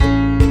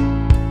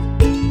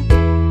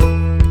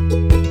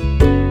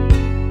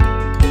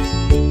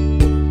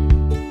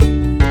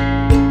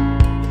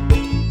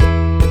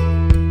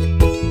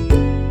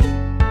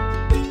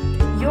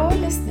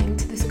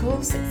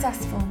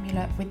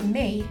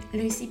me,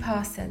 Lucy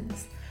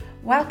Parsons.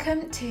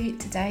 Welcome to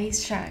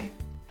today's show.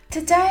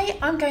 Today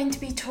I'm going to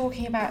be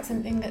talking about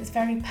something that's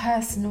very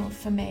personal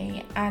for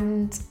me,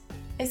 and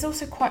it's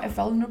also quite a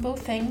vulnerable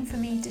thing for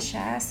me to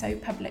share so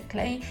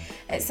publicly.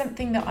 It's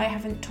something that I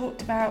haven't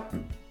talked about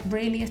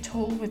really at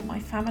all with my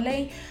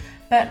family,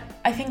 but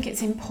I think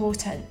it's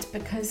important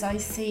because I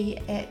see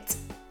it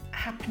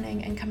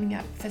happening and coming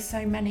up for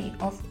so many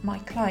of my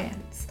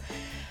clients.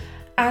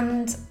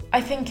 And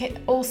I think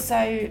it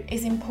also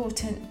is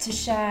important to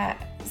share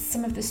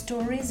some of the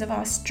stories of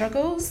our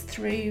struggles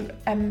through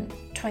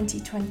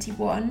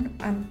 2021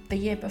 and the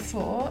year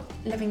before,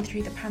 living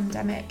through the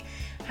pandemic,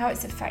 how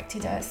it's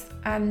affected us,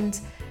 and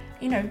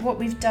what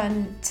we've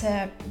done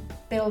to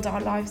build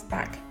our lives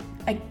back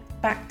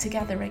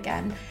together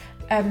again,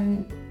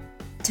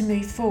 to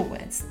move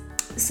forwards.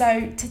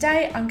 So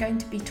today I'm going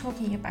to be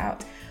talking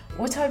about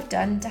what I've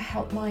done to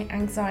help my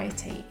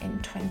anxiety in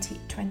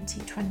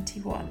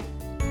 2021.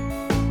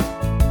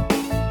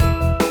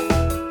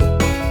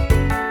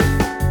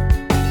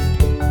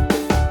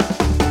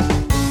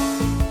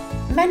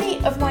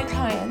 Many of my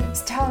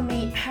clients tell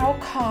me how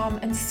calm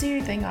and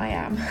soothing I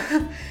am,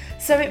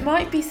 so it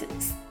might be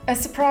a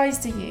surprise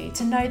to you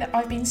to know that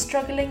I've been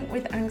struggling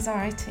with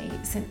anxiety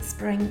since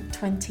spring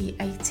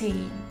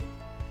 2018.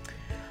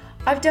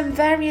 I've done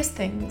various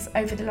things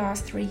over the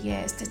last 3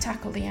 years to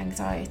tackle the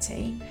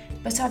anxiety,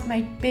 but I've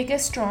made bigger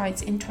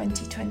strides in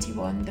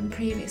 2021 than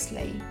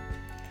previously.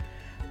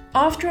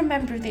 After a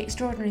member of the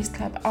Extraordinaries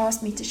Club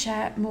asked me to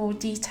share more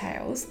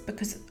details,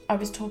 because I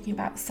was talking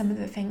about some of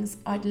the things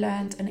I'd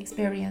learned and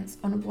experienced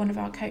on one of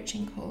our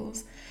coaching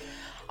calls,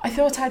 I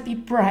thought I'd be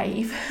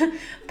brave,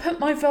 put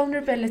my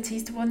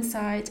vulnerabilities to one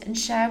side and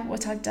share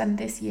what I've done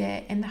this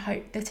year in the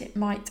hope that it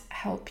might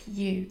help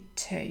you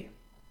too.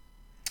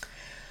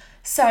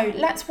 So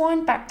let's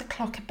wind back the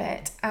clock a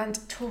bit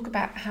and talk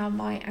about how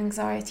my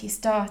anxiety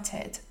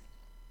started.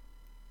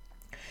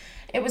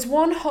 It was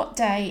one hot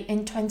day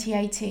in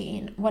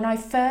 2018 when I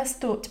first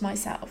thought to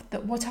myself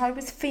that what I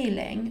was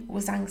feeling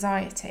was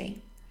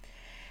anxiety.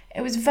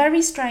 It was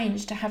very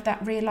strange to have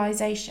that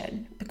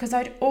realisation because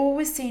I'd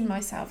always seen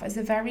myself as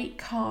a very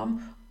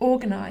calm,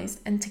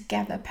 organised and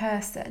together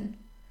person.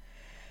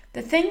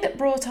 The thing that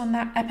brought on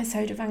that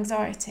episode of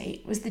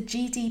anxiety was the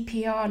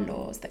GDPR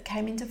laws that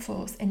came into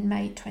force in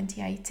May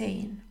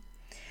 2018.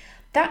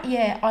 That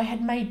year I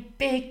had made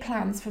big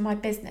plans for my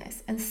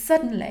business, and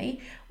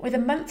suddenly, with a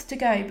month to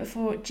go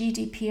before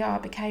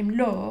GDPR became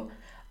law,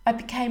 I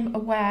became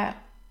aware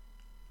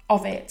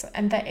of it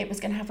and that it was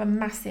going to have a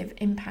massive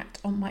impact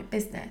on my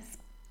business.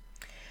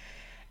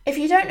 If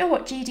you don't know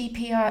what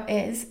GDPR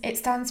is, it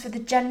stands for the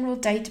General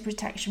Data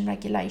Protection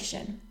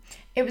Regulation.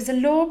 It was a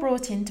law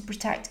brought in to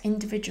protect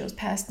individuals'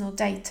 personal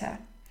data.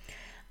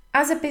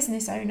 As a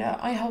business owner,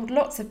 I hold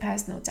lots of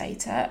personal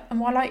data, and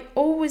while I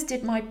always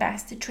did my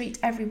best to treat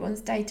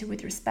everyone's data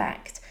with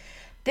respect,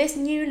 this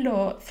new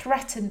law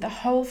threatened the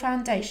whole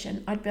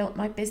foundation I'd built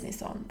my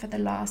business on for the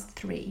last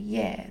 3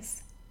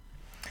 years.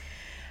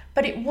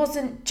 But it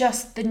wasn't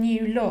just the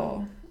new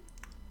law.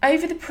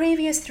 Over the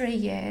previous 3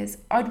 years,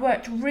 I'd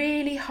worked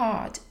really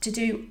hard to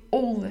do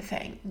all the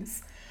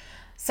things.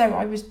 So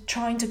I was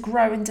trying to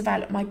grow and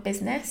develop my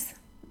business,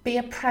 be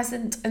a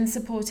present and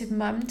supportive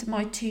mum to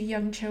my 2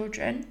 young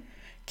children,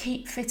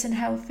 keep fit and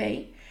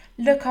healthy,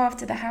 look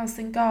after the house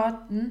and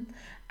garden,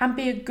 and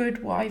be a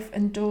good wife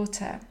and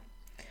daughter.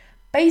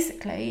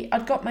 Basically,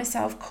 I'd got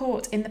myself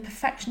caught in the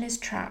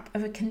perfectionist trap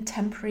of a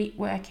contemporary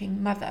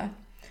working mother.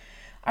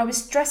 I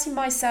was stressing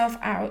myself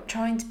out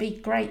trying to be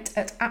great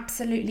at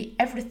absolutely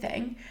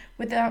everything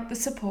without the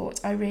support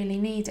I really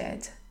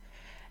needed.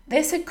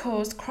 This had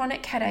caused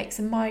chronic headaches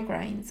and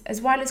migraines,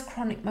 as well as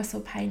chronic muscle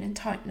pain and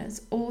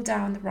tightness all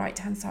down the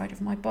right-hand side of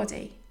my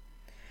body.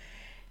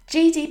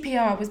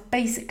 GDPR was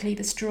basically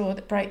the straw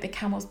that broke the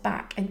camel's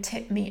back and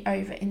tipped me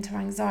over into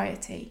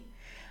anxiety.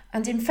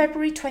 And in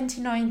February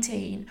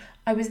 2019,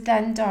 I was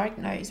then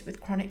diagnosed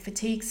with chronic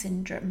fatigue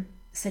syndrome.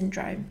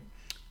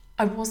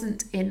 I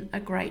wasn't in a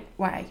great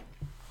way.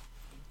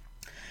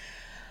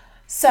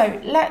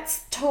 So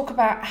let's talk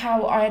about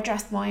how I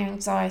addressed my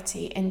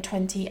anxiety in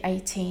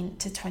 2018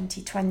 to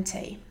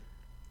 2020.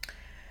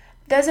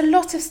 There's a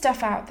lot of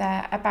stuff out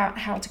there about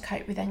how to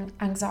cope with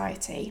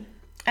anxiety.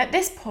 At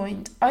this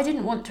point, I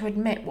didn't want to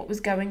admit what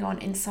was going on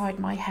inside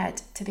my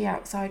head to the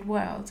outside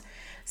world,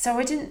 so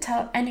I didn't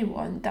tell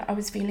anyone that I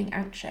was feeling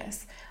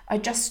anxious. I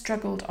just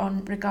struggled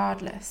on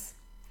regardless.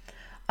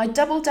 I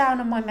doubled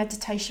down on my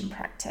meditation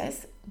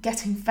practice,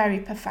 getting very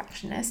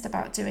perfectionist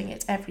about doing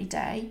it every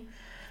day.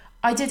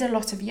 I did a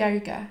lot of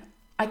yoga.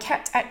 I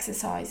kept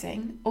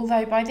exercising,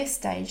 although by this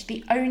stage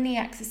the only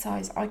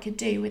exercise I could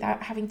do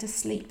without having to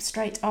sleep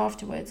straight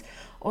afterwards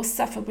or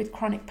suffer with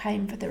chronic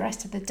pain for the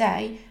rest of the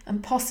day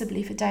and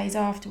possibly for days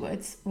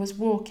afterwards was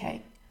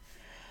walking.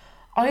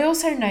 I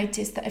also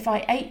noticed that if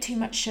I ate too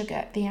much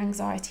sugar, the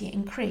anxiety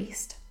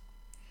increased.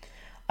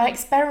 I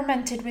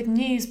experimented with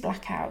news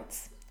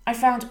blackouts. I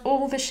found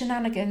all the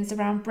shenanigans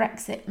around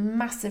Brexit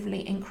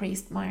massively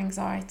increased my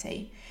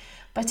anxiety.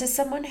 But as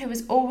someone who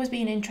has always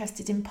been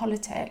interested in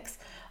politics,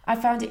 I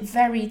found it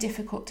very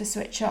difficult to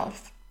switch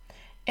off.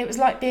 It was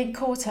like being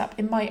caught up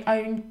in my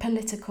own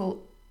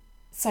political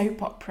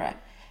soap opera,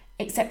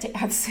 except it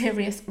had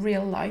serious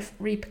real-life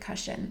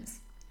repercussions.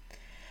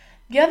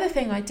 The other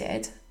thing I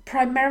did,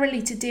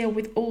 primarily to deal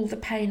with all the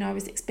pain I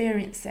was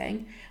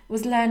experiencing,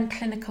 was learn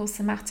clinical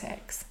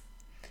somatics.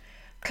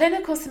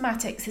 Clinical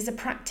somatics is a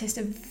practice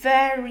of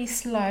very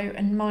slow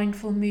and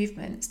mindful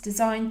movements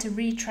designed to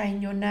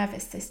retrain your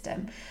nervous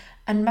system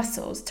and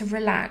muscles to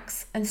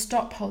relax and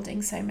stop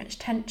holding so much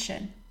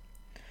tension.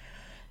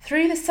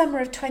 Through the summer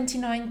of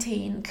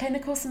 2019,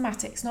 clinical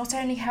somatics not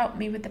only helped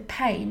me with the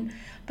pain,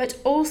 but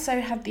also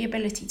had the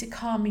ability to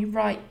calm me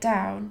right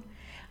down,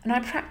 and I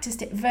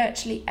practiced it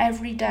virtually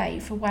every day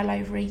for well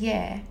over a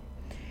year.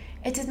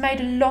 It has made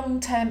a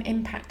long-term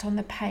impact on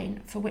the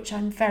pain, for which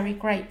I'm very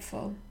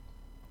grateful.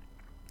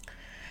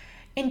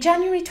 In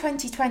January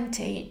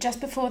 2020,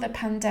 just before the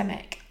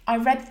pandemic, I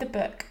read the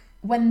book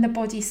When the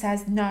Body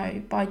Says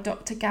No by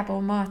Dr.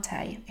 Gabor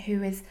Mate, he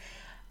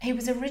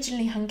was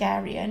originally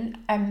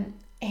Hungarian.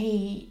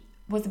 He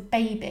was a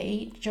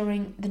baby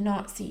during the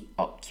Nazi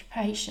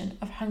occupation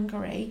of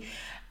Hungary,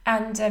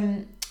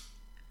 and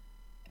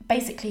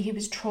basically he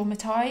was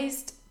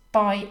traumatised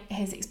by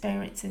his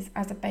experiences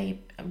as a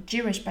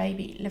Jewish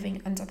baby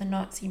living under the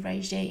Nazi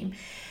regime.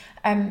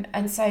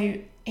 And so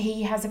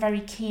he has a very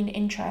keen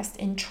interest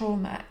in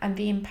trauma and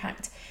the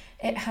impact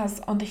it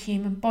has on the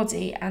human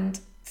body and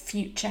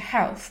future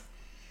health.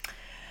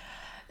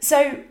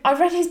 So I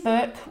read his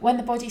book, When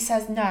the Body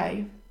Says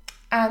No,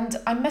 and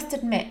I must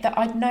admit that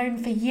I'd known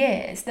for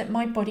years that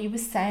my body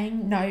was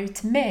saying no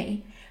to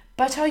me,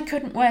 but I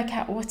couldn't work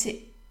out what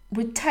it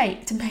would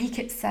take to make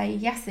it say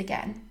yes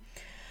again.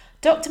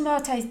 Dr.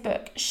 Mate's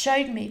book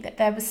showed me that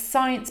there was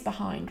science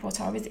behind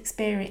what I was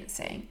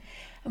experiencing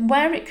and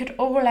where it could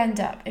all end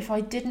up if I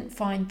didn't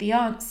find the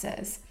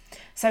answers.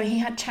 So he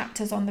had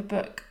chapters in the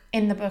book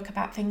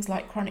about things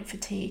like chronic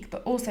fatigue,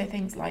 but also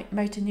things like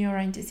motor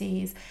neurone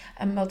disease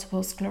and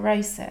multiple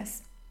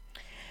sclerosis.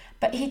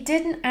 But he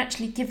didn't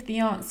actually give the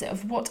answer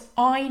of what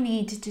I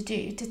needed to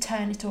do to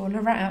turn it all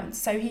around.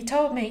 So he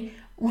told me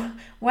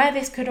where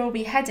this could all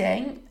be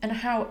heading and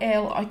how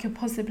ill I could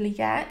possibly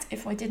get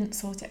if I didn't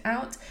sort it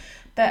out.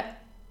 But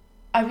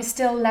I was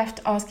still left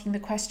asking the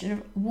question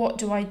of what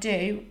do I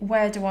do?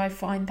 Where do I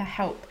find the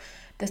help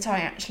that I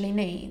actually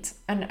need?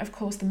 And of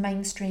course, the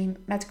mainstream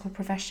medical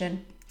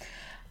profession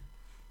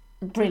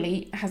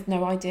really has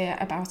no idea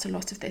about a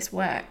lot of this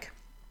work.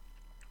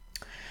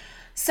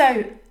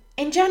 So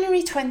in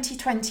January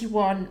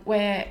 2021,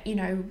 we're,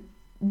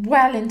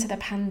 well into the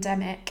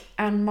pandemic,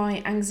 and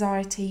my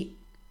anxiety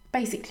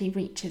basically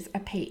reaches a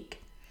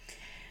peak.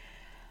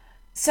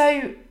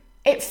 So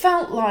it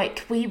felt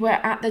like we were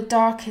at the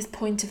darkest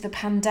point of the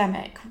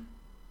pandemic.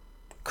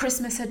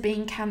 Christmas had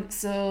been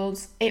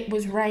cancelled, it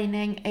was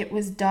raining, it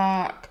was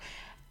dark.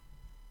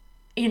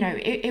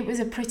 It was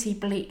a pretty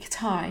bleak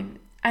time.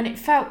 And it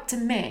felt to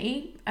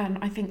me, and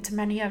I think to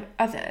many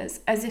others,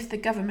 as if the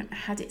government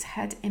had its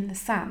head in the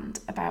sand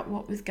about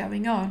what was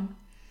going on.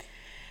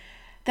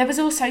 There was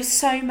also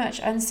so much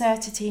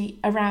uncertainty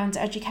around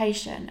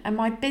education, and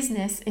my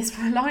business is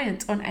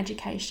reliant on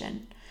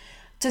education.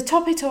 To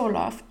top it all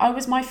off, I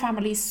was my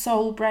family's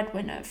sole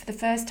breadwinner for the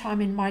first time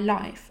in my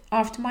life,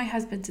 after my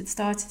husband had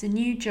started a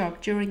new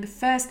job during the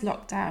first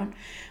lockdown,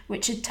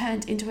 which had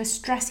turned into a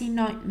stressy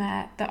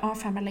nightmare that our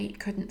family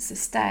couldn't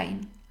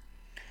sustain.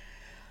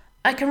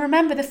 I can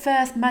remember the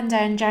first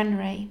Monday in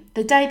January,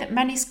 the day that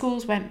many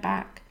schools went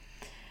back.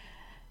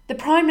 The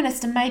Prime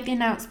Minister made the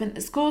announcement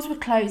that schools were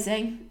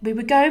closing, we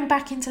were going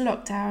back into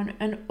lockdown,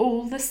 and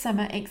all the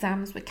summer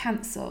exams were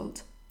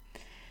cancelled.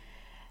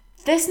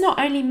 This not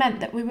only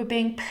meant that we were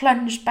being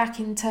plunged back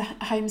into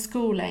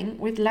homeschooling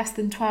with less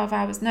than 12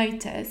 hours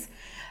notice,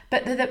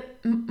 but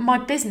that my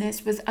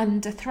business was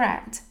under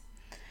threat.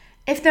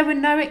 If there were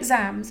no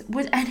exams,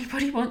 would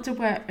anybody want to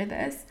work with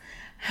us?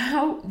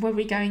 How were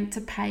we going to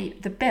pay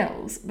the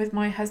bills with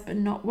my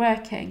husband not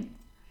working?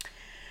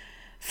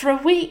 For a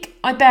week,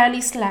 I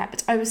barely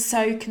slept. I was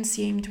so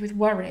consumed with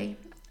worry.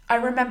 I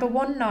remember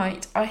one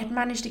night I had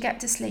managed to get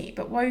to sleep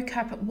but woke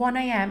up at 1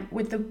 a.m.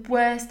 with the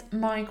worst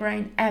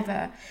migraine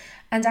ever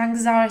and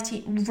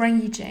anxiety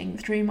raging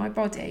through my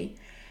body.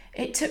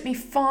 It took me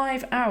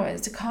 5 hours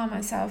to calm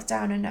myself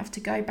down enough to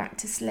go back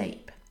to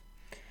sleep.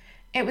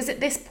 It was at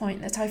this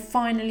point that I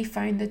finally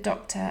phoned the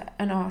doctor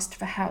and asked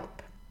for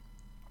help.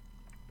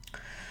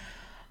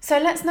 So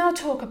let's now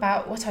talk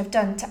about what I've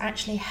done to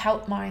actually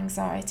help my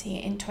anxiety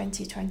in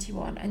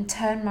 2021 and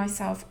turn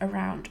myself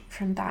around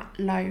from that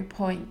low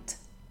point.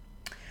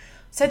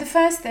 So the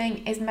first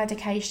thing is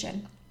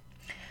medication.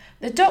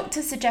 The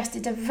doctor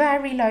suggested a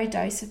very low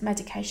dose of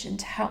medication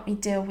to help me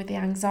deal with the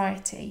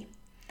anxiety.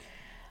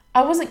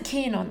 I wasn't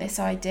keen on this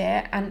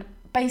idea, and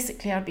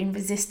basically I've been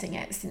resisting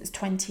it since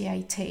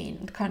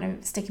 2018, kind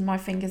of sticking my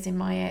fingers in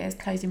my ears,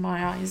 closing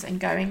my eyes and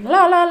going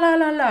la la la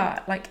la la,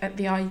 like at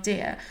the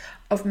idea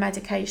of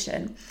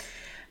medication.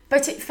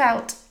 But it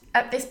felt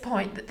at this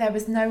point that there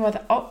was no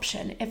other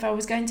option if I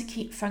was going to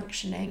keep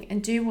functioning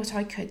and do what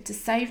I could to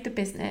save the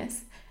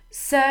business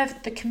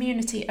serve the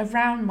community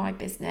around my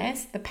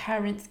business, the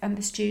parents and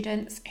the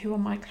students who are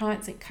my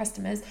clients and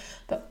customers,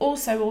 but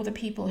also all the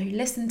people who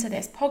listen to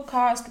this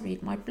podcast,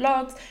 read my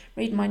blogs,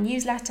 read my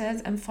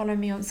newsletters, and follow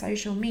me on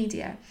social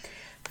media.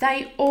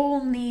 They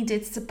all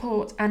needed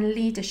support and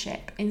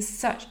leadership in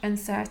such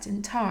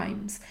uncertain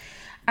times.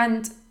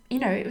 And,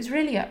 it was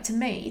really up to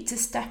me to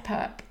step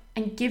up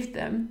and give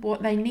them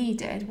what they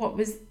needed, what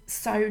was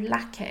so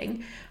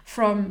lacking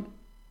from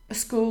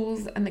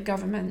schools and the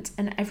government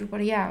and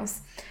everybody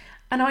else.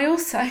 And I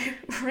also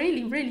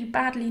really, really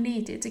badly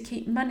needed to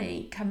keep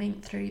money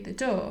coming through the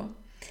door.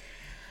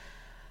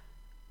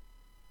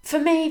 For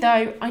me,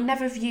 though, I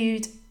never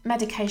viewed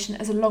medication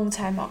as a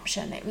long-term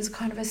option. It was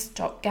kind of a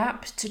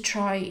stopgap to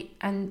try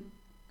and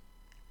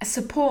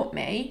support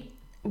me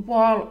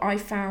while I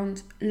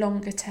found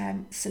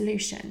longer-term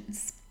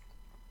solutions.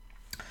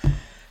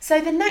 So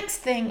the next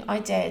thing I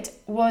did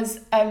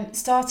was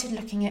started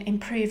looking at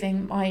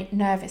improving my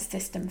nervous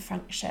system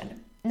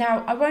function.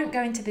 Now, I won't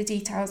go into the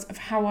details of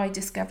how I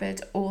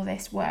discovered all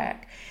this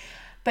work,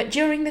 but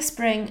during the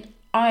spring,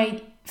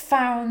 I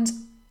found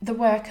the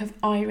work of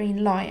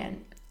Irene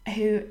Lyon,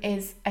 who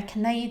is a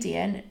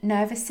Canadian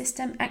nervous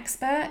system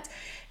expert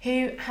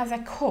who has a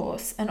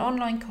course, an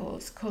online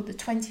course called the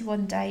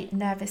 21-Day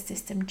Nervous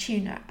System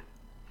Tune-Up.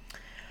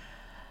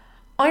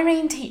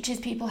 Irene teaches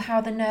people how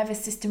the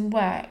nervous system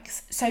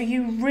works, so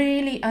you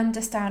really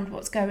understand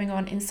what's going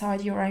on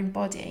inside your own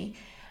body.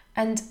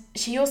 And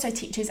she also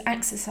teaches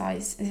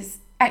exercises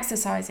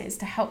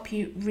to help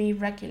you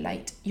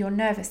re-regulate your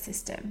nervous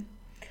system.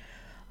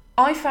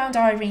 I found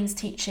Irene's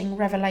teaching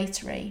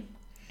revelatory.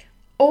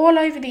 All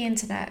over the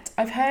internet,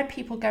 I've heard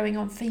people going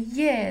on for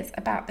years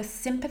about the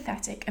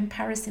sympathetic and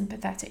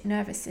parasympathetic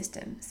nervous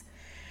systems.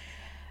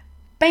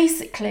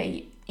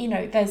 Basically,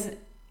 there's,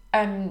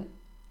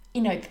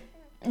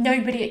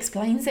 nobody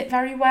explains it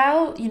very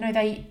well.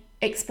 They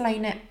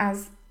explain it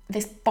as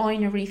this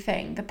binary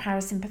thing, the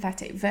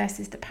parasympathetic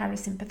versus the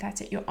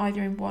parasympathetic. You're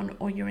either in one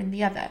or you're in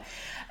the other.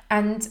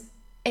 And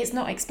it's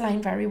not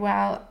explained very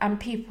well. And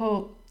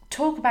people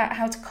talk about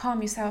how to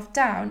calm yourself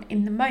down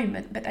in the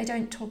moment, but they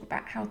don't talk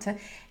about how to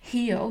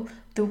heal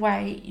the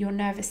way your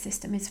nervous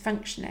system is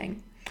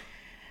functioning.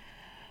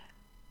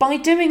 By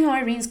doing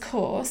Irene's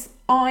course,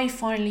 I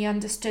finally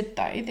understood,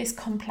 though, this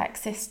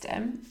complex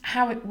system,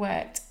 how it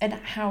worked and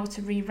how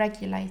to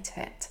re-regulate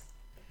it.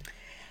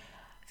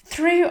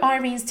 Through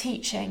Irene's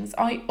teachings,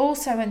 I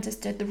also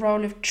understood the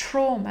role of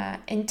trauma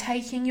in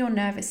taking your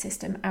nervous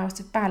system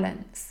out of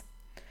balance.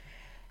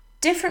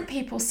 Different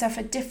people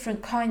suffer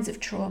different kinds of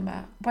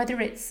trauma, whether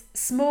it's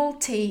small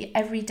t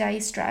everyday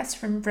stress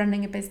from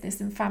running a business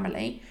and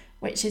family,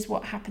 which is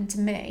what happened to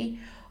me,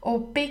 or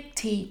big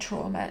T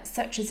trauma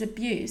such as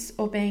abuse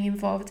or being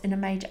involved in a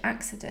major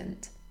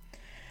accident.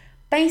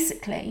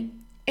 Basically,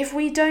 if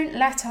we don't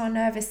let our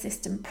nervous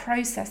system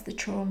process the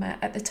trauma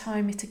at the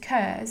time it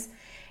occurs,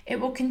 it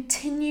will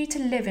continue to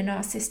live in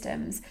our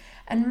systems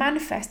and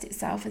manifest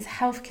itself as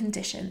health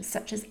conditions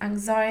such as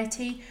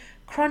anxiety,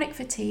 chronic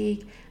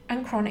fatigue,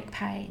 and chronic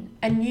pain,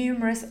 and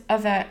numerous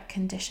other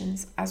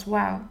conditions as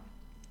well.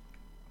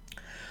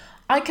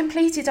 I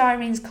completed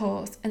Irene's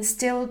course and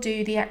still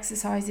do the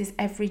exercises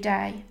every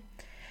day.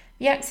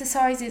 The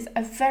exercises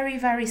are very,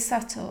 very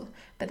subtle,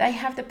 but they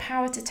have the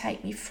power to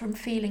take me from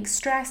feeling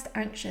stressed,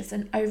 anxious,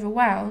 and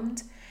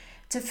overwhelmed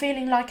to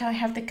feeling like I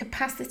have the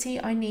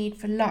capacity I need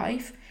for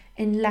life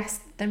in less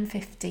than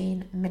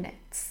 15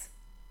 minutes.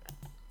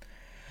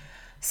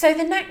 So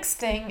the next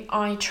thing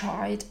I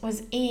tried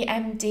was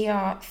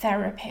EMDR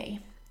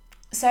therapy.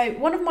 So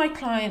one of my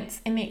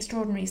clients in the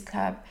Extraordinaries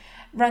Club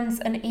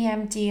runs an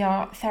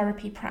EMDR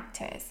therapy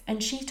practice,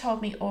 and she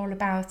told me all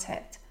about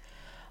it.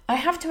 I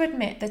have to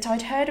admit that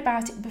I'd heard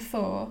about it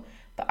before,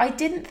 but I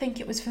didn't think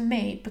it was for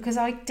me because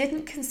I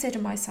didn't consider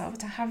myself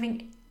as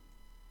having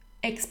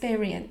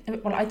experienced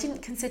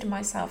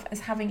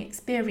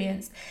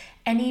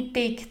any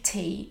big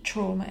T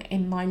trauma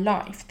in my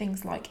life,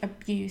 things like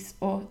abuse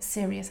or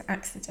serious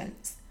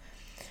accidents.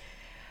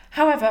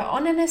 However,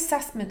 on an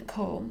assessment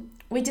call,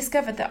 we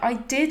discovered that I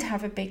did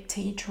have a big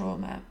T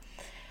trauma.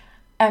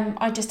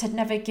 I just had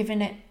never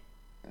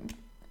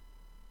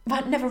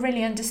never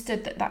really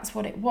understood that that's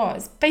what it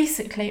was.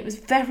 Basically, it was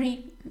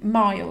very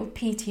mild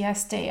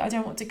PTSD. I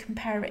don't want to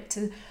compare it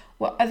to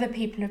what other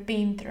people have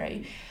been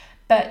through,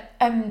 but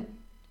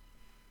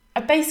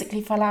I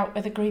basically fell out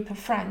with a group of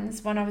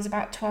friends when I was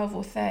about 12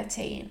 or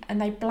 13,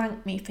 and they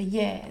blanked me for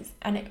years,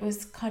 and it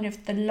was kind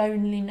of the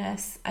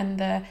loneliness and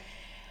the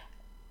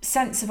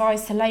sense of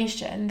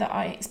isolation that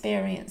I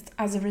experienced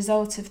as a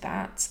result of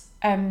that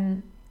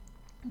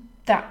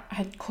that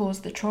had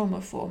caused the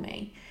trauma for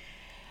me.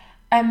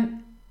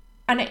 And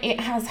it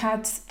has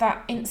had,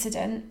 that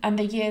incident and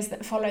the years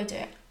that followed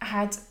it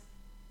had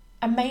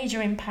a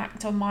major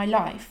impact on my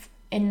life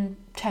in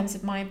terms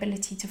of my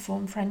ability to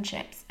form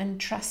friendships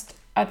and trust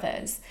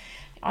others.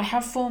 I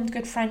have formed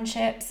good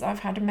friendships. I've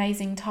had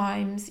amazing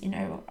times.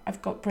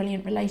 I've got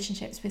brilliant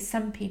relationships with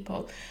some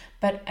people,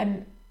 but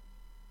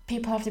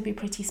people have to be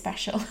pretty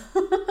special.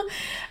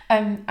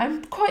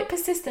 I'm quite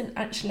persistent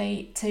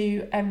actually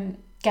to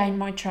gain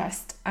my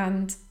trust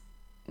and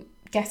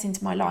get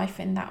into my life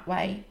in that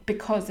way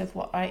because of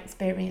what I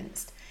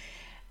experienced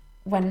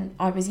when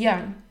I was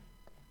young.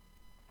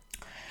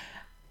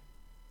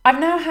 I've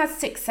now had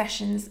 6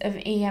 sessions of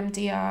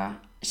EMDR.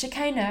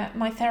 Shakena,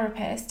 my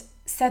therapist,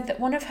 said that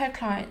one of her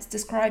clients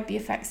described the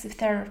effects of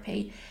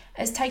therapy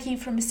as taking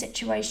from a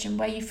situation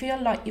where you feel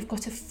like you've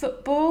got a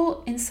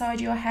football inside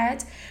your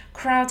head,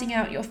 crowding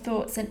out your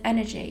thoughts and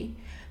energy,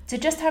 to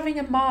just having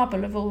a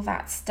marble of all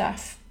that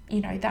stuff,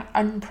 that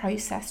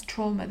unprocessed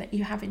trauma that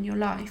you have in your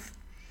life.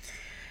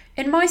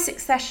 In my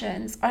 6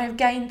 sessions, I have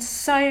gained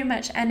so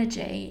much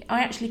energy.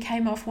 I actually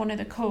came off one of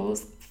the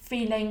calls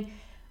feeling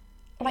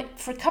like,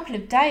 for a couple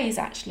of days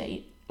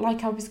actually,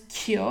 like I was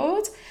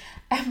cured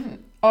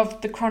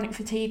of the chronic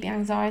fatigue, the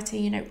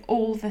anxiety,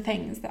 all the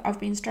things that I've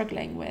been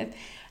struggling with,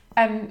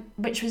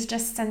 which was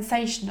just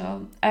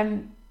sensational.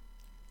 And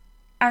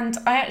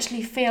I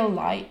actually feel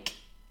like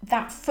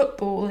that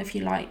football, if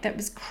you like, that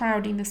was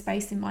crowding the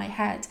space in my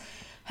head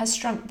has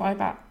shrunk by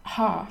about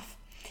half.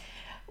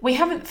 We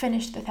haven't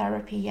finished the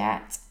therapy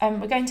yet.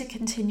 We're going to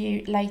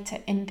continue later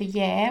in the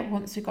year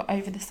once we've got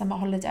over the summer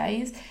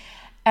holidays.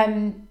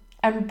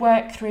 And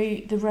work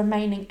through the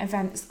remaining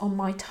events on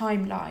my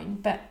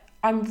timeline. But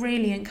I'm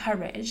really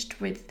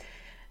encouraged with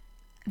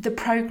the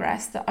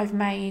progress that I've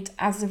made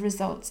as a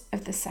result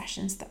of the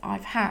sessions that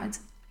I've had.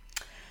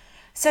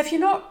 So if you're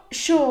not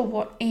sure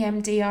what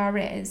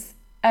EMDR is,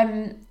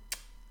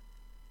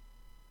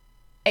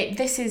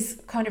 this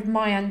is kind of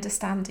my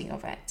understanding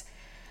of it.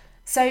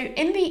 So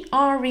in the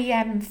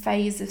REM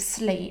phase of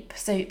sleep,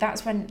 so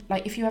that's when,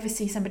 like, if you ever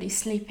see somebody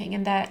sleeping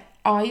and their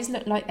eyes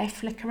look like they're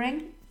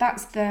flickering,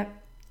 that's the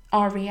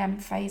REM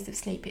phase of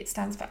sleep. It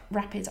stands for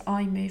rapid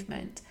eye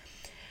movement.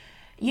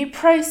 You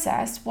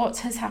process what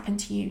has happened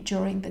to you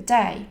during the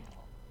day.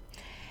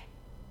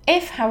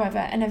 If, however,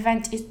 an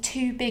event is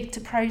too big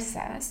to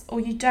process or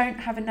you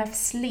don't have enough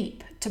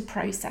sleep to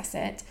process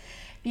it,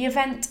 the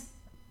event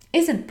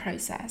isn't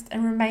processed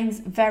and remains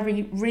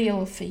very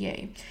real for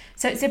you.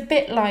 So it's a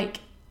bit like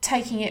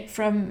taking it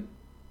from,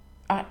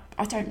 I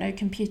don't know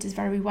computers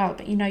very well,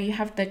 but you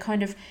have the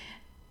kind of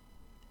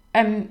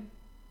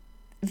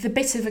the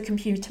bit of a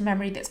computer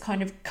memory that's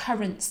kind of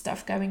current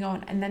stuff going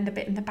on, and then the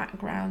bit in the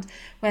background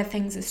where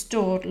things are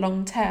stored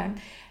long term.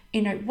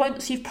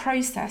 Once you've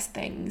processed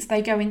things,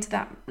 they go into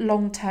that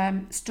long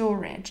term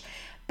storage.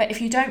 But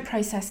if you don't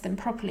process them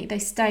properly, they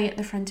stay at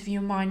the front of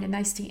your mind and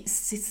they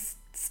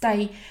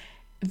stay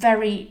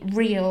very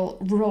real,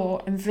 raw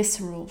and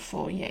visceral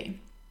for you.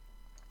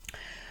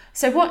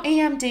 So what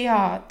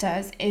EMDR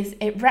does is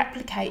it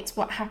replicates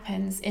what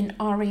happens in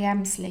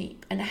REM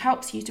sleep and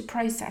helps you to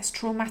process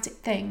traumatic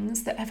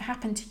things that have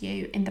happened to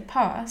you in the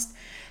past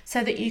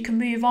so that you can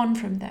move on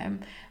from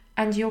them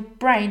and your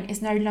brain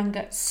is no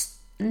longer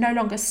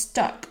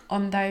stuck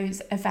on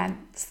those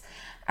events.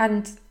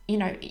 And,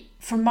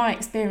 from my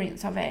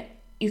experience of it,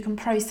 you can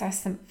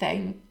process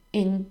something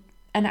in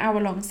an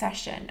hour-long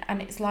session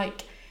and it's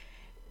like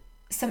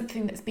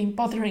something that's been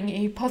bothering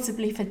you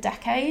possibly for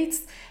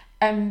decades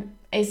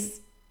is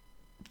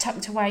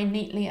tucked away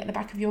neatly at the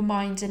back of your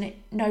mind, and it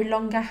no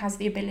longer has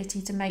the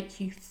ability to make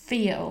you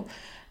feel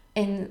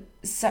in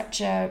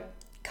such a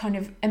kind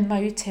of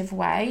emotive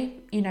way.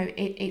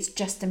 It's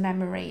just a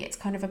memory. It's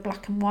kind of a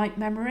black and white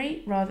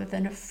memory rather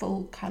than a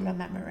full colour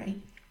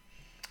memory.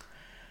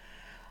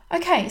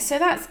 Okay, so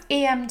that's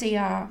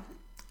EMDR.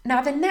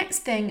 Now the next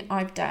thing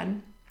I've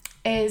done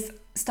is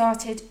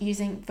started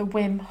using the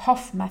Wim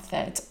Hof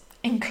method,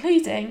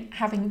 including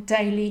having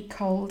daily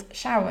cold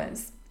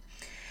showers.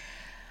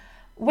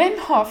 Wim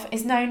Hof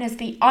is known as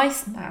the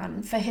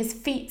Iceman for his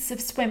feats of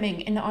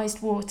swimming in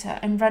iced water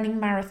and running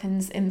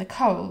marathons in the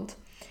cold.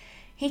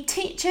 He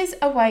teaches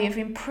a way of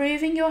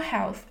improving your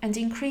health and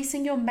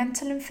increasing your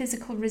mental and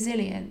physical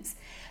resilience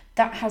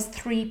that has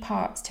 3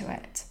 parts to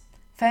it.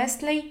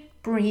 Firstly,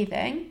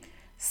 breathing.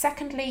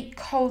 Secondly,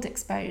 cold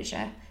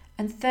exposure.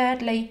 And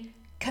thirdly,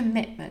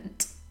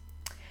 commitment.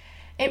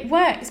 It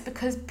works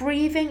because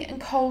breathing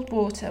and cold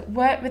water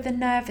work with the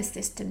nervous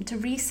system to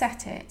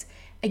reset it,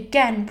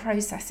 again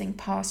processing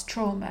past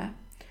trauma.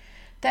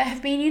 There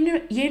have been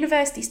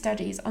university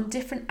studies on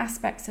different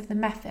aspects of the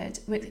method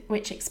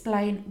which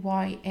explain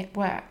why it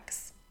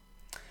works.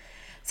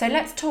 So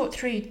let's talk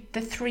through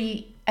the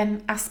 3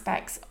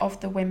 aspects of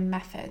the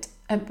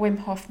Wim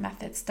Hof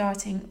method,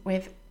 starting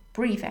with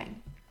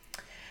breathing.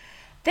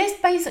 This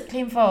basically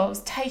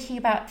involves taking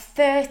about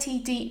 30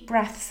 deep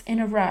breaths in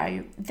a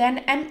row, then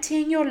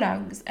emptying your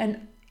lungs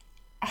and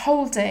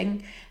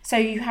holding so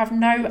you have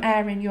no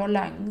air in your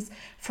lungs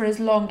for as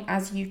long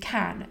as you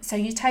can. So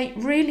you take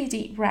really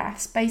deep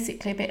breaths,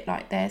 basically a bit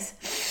like this.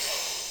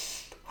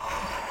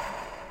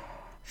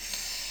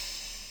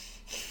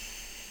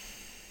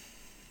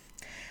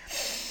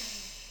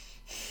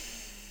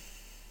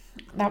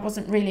 That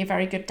wasn't really a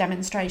very good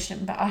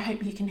demonstration, but I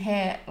hope you can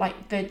hear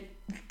like the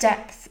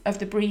depth of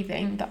the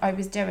breathing that I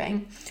was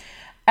doing.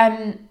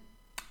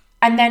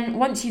 And then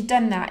once you've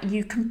done that,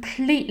 you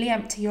completely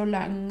empty your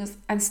lungs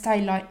and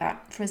stay like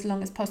that for as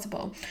long as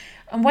possible.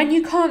 And when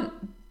you can't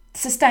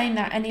sustain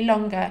that any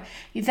longer,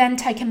 you then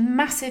take a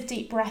massive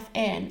deep breath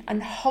in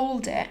and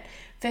hold it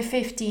for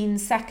 15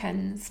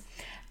 seconds.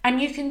 And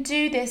you can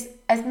do this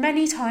as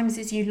many times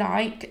as you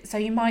like. So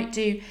you might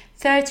do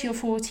 30 or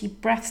 40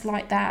 breaths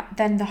like that,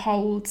 then the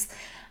holds.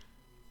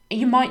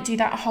 You might do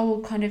that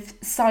whole kind of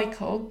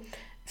cycle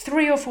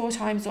 3 or 4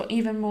 times or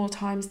even more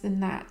times than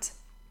that.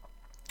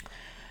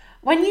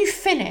 When you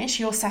finish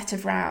your set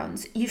of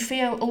rounds, you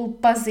feel all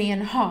buzzy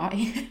and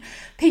high.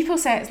 People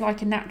say it's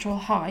like a natural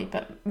high,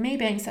 but me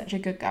being such a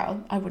good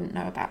girl, I wouldn't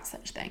know about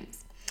such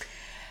things.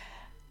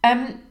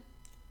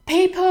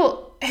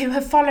 People who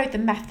have followed the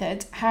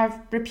method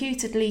have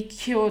reputedly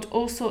cured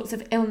all sorts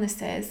of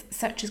illnesses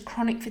such as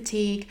chronic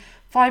fatigue,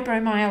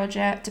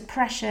 fibromyalgia,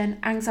 depression,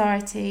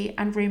 anxiety,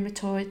 and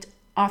rheumatoid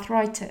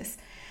arthritis.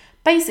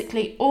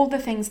 Basically, all the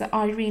things that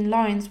Irene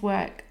Lyon's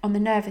work on the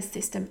nervous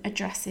system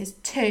addresses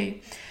too.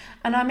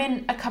 And I'm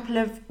in a couple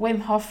of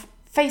Wim Hof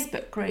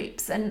Facebook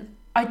groups, and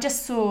I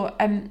just saw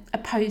a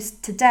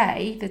post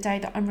today, the day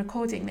that I'm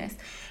recording this,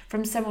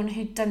 from someone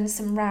who'd done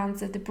some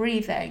rounds of the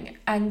breathing,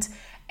 and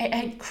it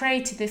had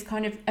created this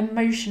kind of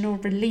emotional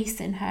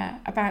release in her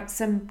about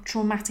some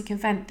traumatic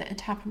event that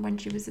had happened when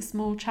she was a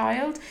small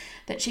child,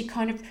 that she'd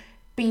kind of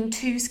been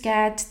too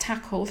scared to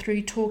tackle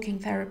through talking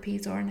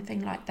therapies or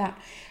anything like that.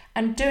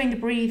 And doing the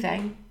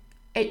breathing,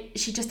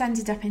 she just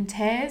ended up in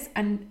tears,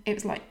 and it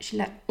was like she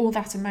let all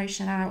that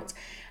emotion out,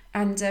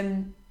 and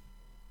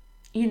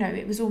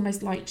it was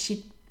almost like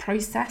she'd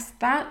processed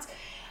that.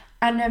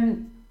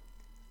 And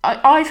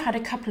I've had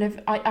a couple of,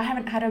 I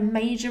haven't had a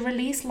major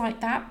release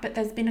like that, but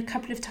there's been a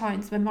couple of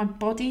times when my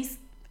body's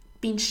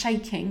been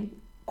shaking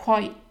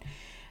quite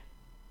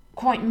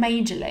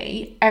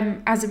majorly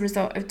as a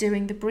result of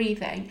doing the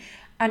breathing.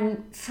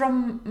 And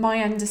from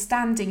my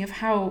understanding of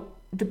how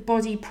the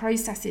body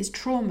processes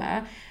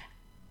trauma,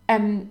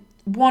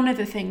 one of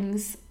the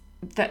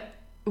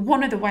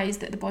ways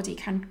that the body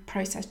can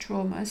process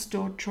trauma,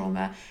 stored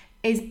trauma,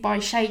 is by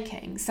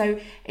shaking. So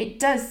it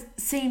does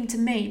seem to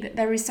me that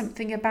there is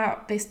something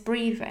about this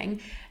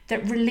breathing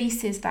that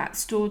releases that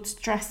stored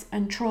stress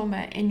and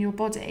trauma in your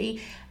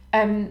body,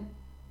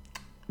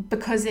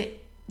 because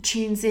it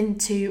tunes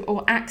into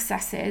or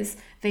accesses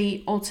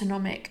the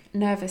autonomic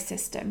nervous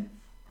system.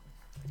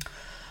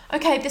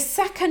 Okay, the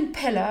second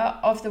pillar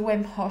of the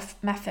Wim Hof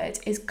method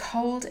is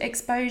cold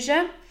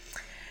exposure.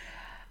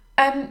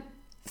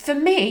 For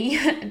me,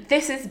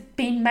 this has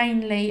been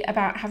mainly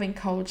about having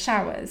cold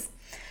showers.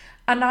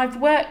 And I've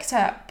worked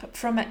up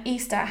from at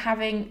Easter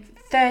having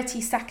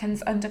 30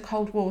 seconds under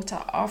cold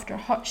water after a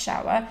hot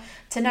shower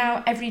to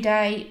now every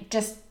day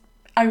just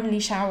only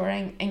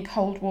showering in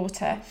cold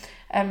water.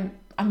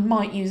 I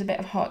might use a bit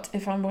of hot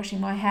if I'm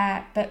washing my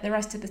hair, but the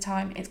rest of the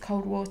time it's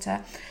cold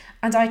water.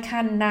 And I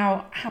can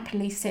now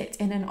happily sit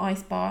in an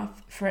ice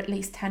bath for at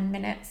least 10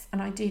 minutes.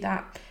 And I do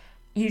that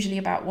usually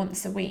about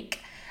once a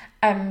week.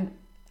 And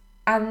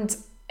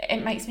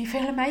it makes me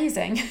feel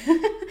amazing.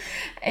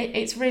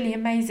 It's really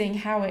amazing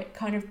how it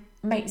kind of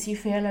makes you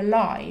feel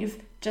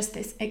alive, just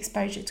this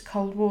exposure to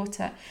cold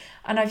water.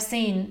 And I've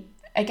seen,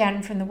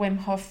 again, from the Wim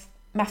Hof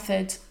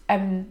method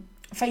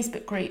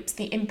Facebook groups,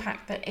 the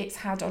impact that it's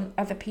had on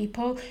other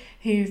people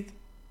who've,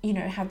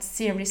 had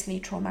seriously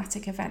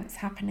traumatic events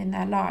happen in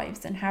their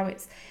lives,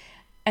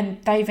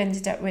 and they've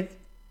ended up with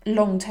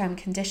long-term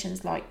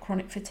conditions like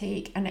chronic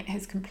fatigue, and it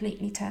has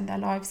completely turned their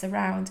lives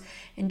around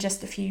in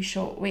just a few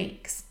short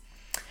weeks.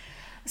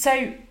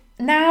 So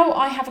now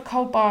I have a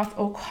cold bath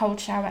or cold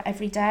shower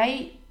every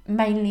day,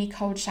 mainly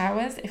cold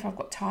showers. If I've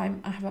got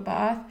time, I have a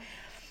bath.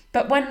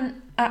 But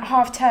when at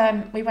half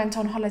term we went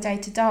on holiday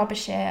to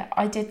Derbyshire,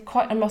 I did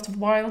quite a lot of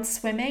wild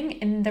swimming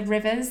in the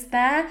rivers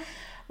there,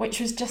 which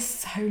was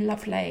just so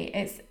lovely.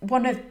 It's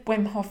one of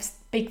Wim Hof's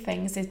big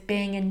things is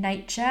being in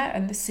nature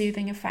and the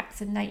soothing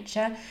effects of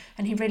nature,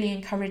 and he really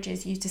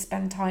encourages you to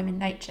spend time in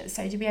nature.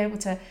 So to be able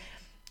to,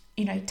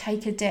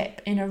 take a dip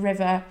in a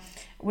river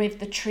with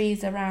the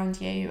trees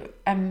around you.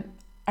 I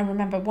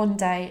remember one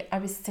day I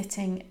was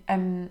sitting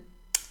in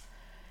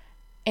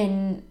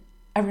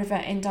a river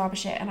in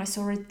Derbyshire, and I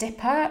saw a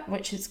dipper,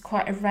 which is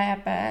quite a rare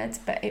bird,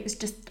 but it was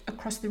just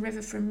across the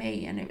river from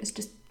me, and it was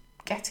just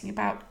getting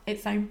about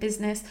its own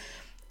business,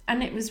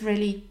 and it was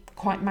really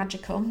quite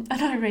magical, and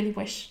I really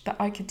wish that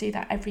I could do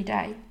that every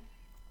day.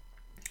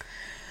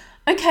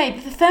 Okay,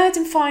 the third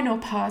and final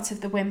part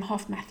of the Wim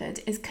Hof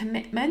method is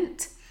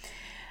commitment,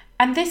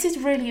 and this is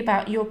really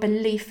about your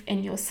belief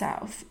in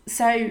yourself.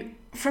 So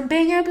from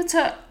being able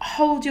to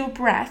hold your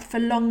breath for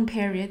long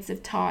periods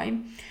of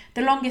time,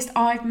 the longest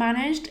I've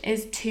managed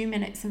is 2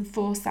 minutes and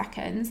 4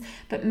 seconds,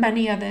 but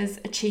many others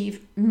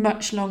achieve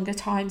much longer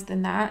times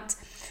than that.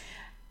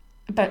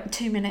 But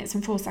 2 minutes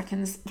and 4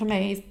 seconds for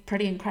me is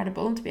pretty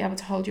incredible to be able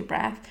to hold your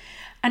breath.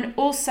 And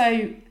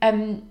also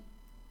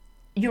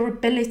your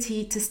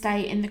ability to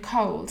stay in the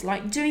cold,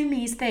 like doing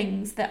these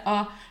things that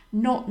are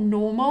not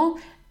normal,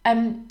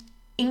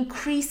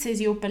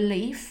 increases your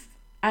belief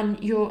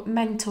and your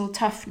mental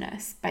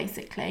toughness,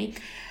 basically.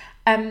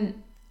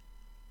 And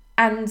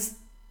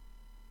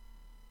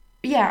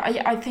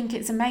yeah, I think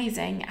it's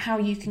amazing how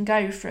you can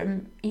go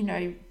from,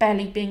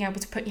 barely being able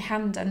to put your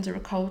hand under a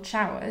cold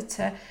shower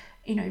to,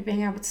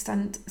 being able to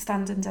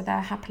stand under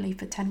there happily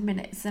for 10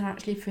 minutes and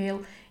actually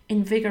feel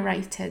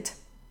invigorated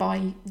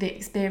by the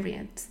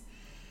experience.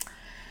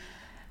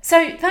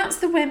 So that's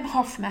the Wim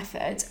Hof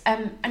method.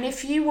 And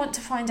if you want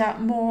to find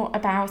out more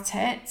about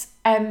it,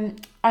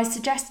 I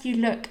suggest you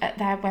look at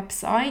their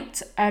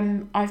website.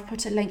 I've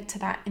put a link to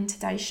that in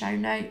today's show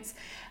notes.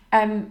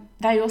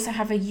 They also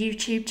have a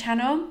YouTube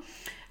channel,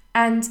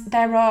 and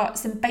there are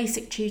some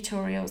basic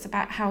tutorials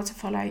about how to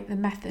follow the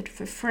method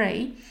for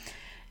free.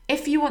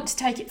 If you want to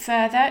take it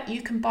further,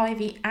 you can buy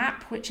the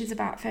app, which is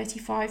about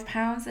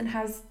 £35 and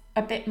has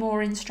a bit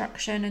more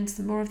instruction and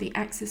some more of the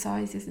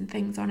exercises and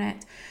things on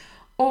it,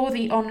 or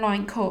the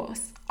online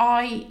course.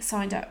 I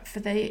signed up for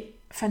the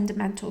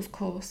fundamentals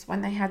course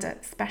when they had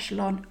a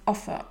special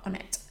offer on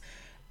it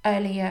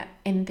earlier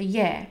in the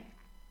year.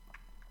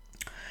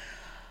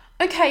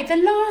 Okay, the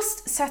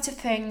last set of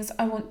things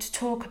I want to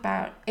talk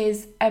about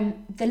is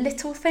the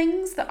little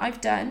things that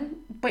I've done,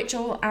 which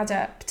all add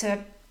up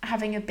to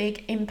having a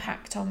big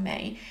impact on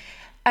me.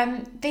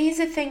 These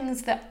are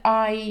things that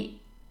I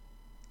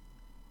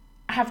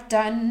have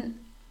done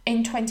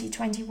in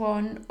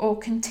 2021 or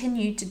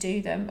continued to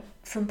do them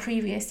from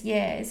previous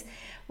years,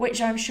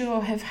 which I'm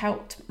sure have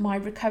helped my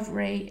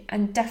recovery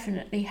and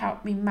definitely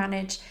helped me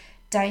manage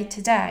day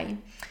to day.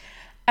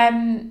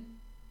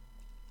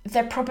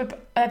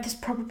 There's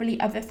probably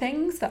other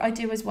things that I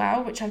do as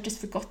well, which I've just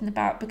forgotten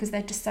about because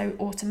they're just so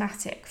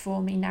automatic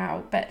for me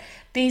now. But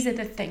these are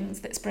the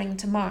things that spring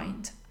to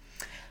mind.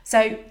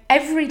 So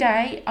every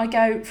day I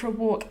go for a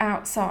walk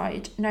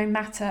outside, no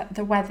matter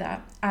the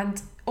weather.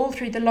 And all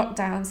through the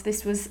lockdowns,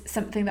 this was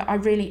something that I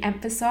really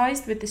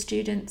emphasised with the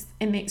students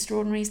in the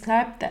Extraordinaries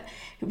Club, that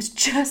it was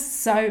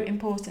just so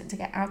important to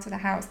get out of the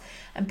house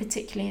and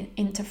particularly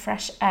into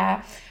fresh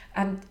air.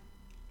 And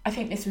I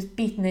think this was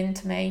beaten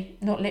into me,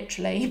 not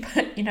literally,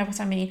 but you know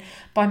what I mean,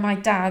 by my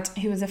dad,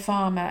 who was a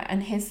farmer,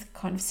 and his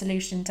kind of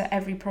solution to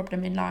every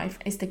problem in life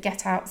is to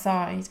get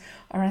outside,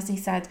 or as he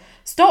said,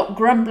 stop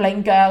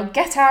grumbling, girl,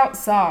 get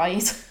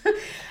outside.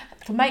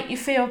 It'll make you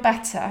feel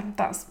better.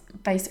 That's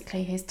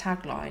basically his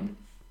tagline.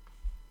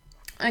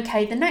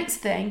 Okay, the next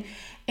thing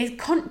is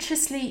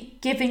consciously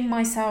giving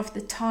myself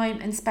the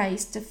time and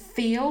space to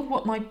feel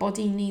what my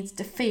body needs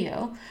to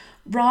feel,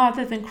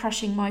 rather than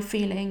crushing my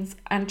feelings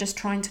and just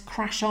trying to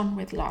crash on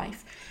with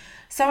life.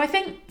 So I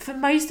think for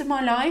most of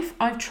my life,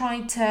 I've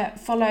tried to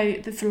follow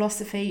the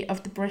philosophy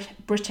of the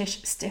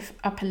British stiff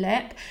upper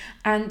lip.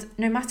 And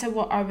no matter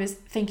what I was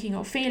thinking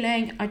or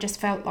feeling, I just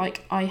felt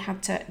like I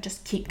had to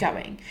just keep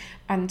going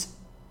and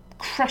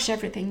crush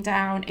everything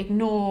down,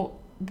 ignore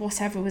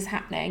whatever was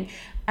happening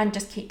and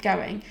just keep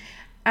going.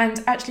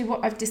 And actually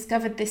what I've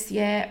discovered this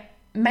year,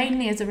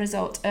 mainly as a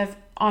result of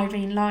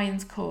Irene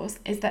Lyon's course,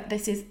 is that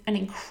this is an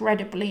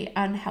incredibly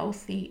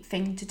unhealthy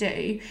thing to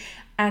do,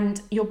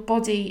 and your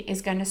body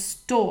is going to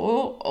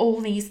store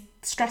all these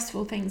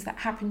stressful things that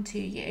happen to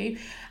you,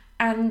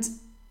 and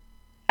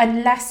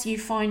unless you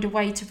find a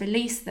way to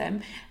release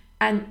them,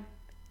 and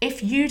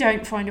if you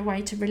don't find a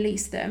way to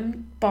release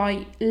them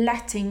by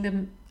letting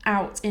them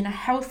out in a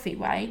healthy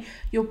way,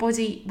 your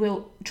body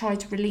will try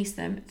to release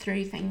them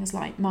through things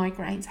like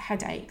migraines,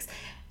 headaches,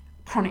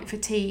 chronic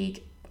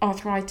fatigue,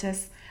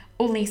 arthritis,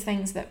 all these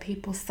things that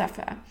people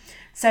suffer.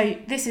 So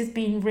this has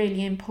been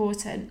really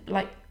important,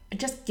 like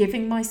just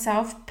giving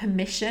myself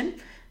permission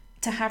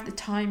to have the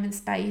time and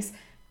space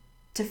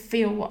to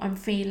feel what I'm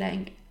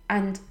feeling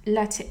and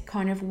let it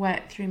kind of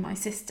work through my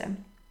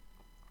system.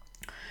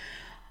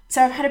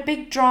 So I've had a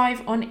big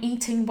drive on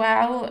eating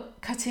well,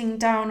 cutting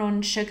down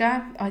on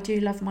sugar. I do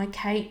love my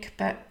cake,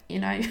 but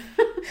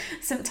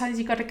sometimes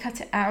you've got to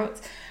cut it out.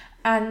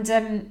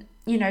 And,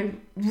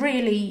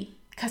 really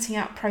cutting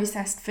out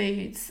processed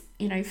foods,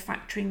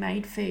 factory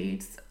made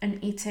foods,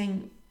 and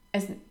eating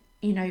as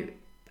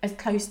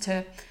close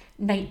to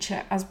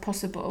nature as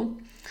possible.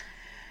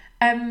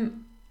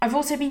 I've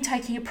also been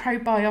taking a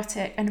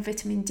probiotic and a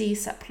vitamin D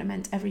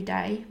supplement every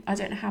day. I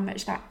don't know how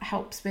much that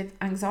helps with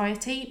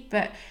anxiety,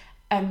 but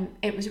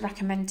it was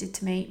recommended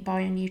to me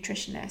by a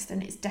nutritionist,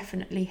 and it's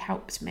definitely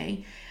helped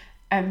me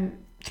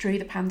through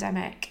the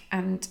pandemic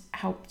and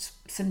helped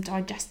some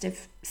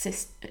digestive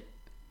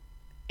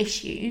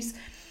issues.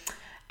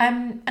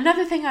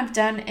 Another thing I've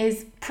done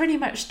is pretty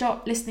much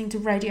stop listening to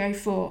Radio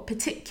 4,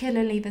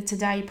 particularly the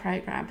Today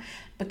programme,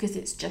 because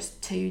it's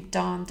just too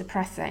darn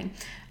depressing.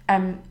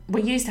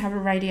 We used to have a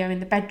radio in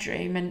the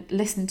bedroom and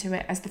listen to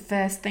it as the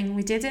first thing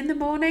we did in the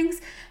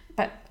mornings,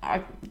 but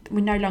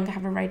we no longer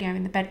have a radio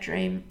in the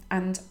bedroom,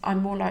 and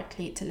I'm more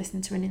likely to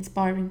listen to an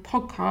inspiring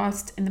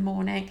podcast in the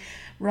morning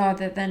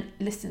rather than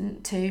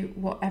listen to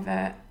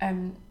whatever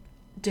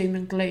doom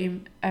and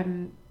gloom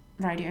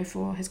Radio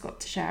 4 has got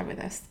to share with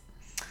us.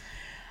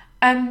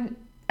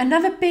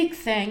 Another big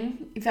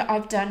thing that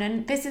I've done,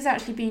 and this has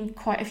actually been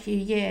quite a few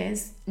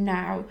years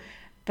now,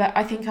 but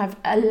I think I've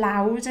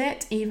allowed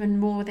it even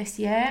more this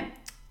year,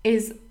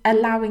 is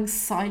allowing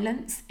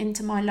silence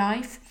into my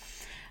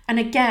life. And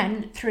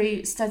again,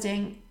 through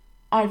studying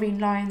Irene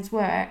Lyon's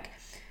work,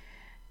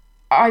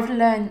 I've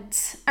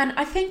learnt, and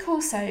I think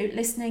also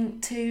listening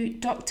to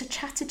Dr.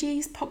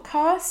 Chatterjee's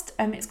podcast,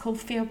 it's called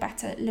Feel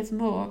Better, Live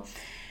More.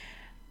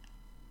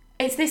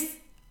 It's this,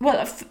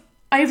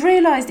 I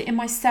realised it in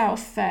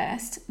myself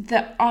first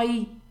that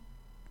I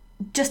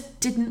just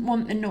didn't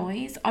want the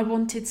noise. I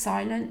wanted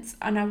silence,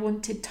 and I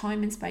wanted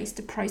time and space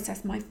to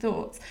process my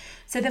thoughts.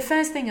 So the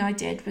first thing I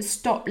did was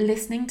stop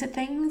listening to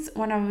things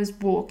when I was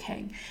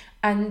walking.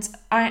 And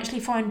I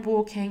actually find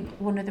walking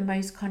one of the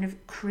most kind of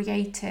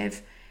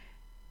creative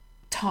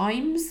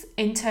times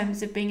in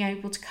terms of being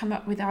able to come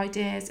up with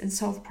ideas and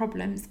solve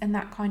problems and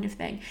that kind of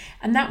thing.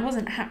 And that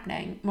wasn't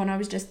happening when I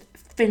was just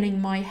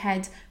filling my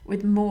head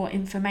with more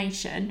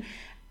information.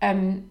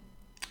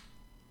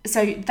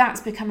 So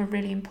that's become a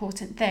really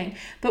important thing.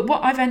 But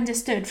what I've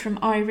understood from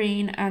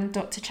Irene and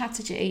Dr.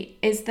 Chatterjee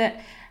is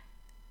that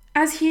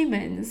as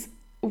humans,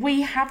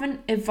 we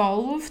haven't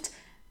evolved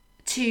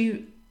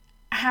to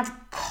have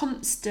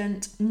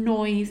constant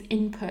noise,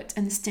 input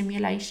and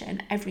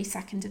stimulation every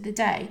second of the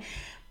day.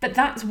 But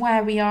that's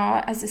where we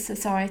are as a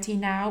society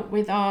now,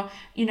 with our,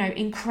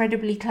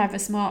 incredibly clever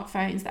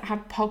smartphones that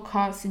have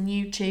podcasts and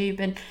YouTube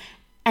and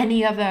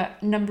any other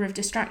number of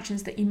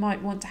distractions that you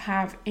might want to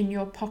have in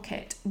your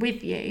pocket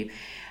with you.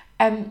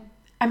 And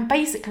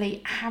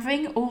basically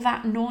having all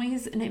that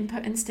noise and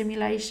input and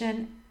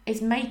stimulation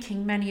is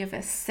making many of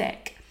us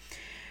sick.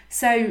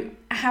 So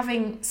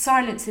having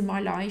silence in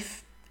my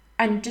life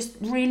and just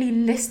really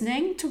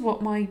listening to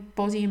what my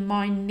body and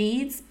mind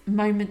needs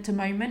moment to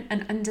moment,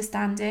 and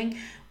understanding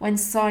when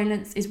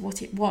silence is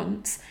what it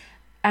wants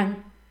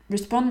and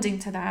responding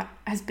to that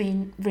has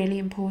been really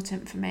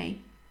important for me.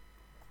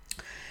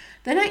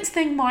 The next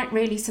thing might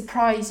really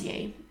surprise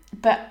you,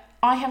 but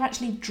I have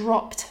actually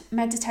dropped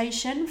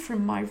meditation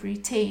from my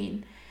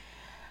routine.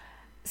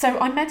 So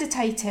I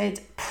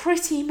meditated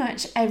pretty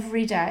much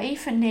every day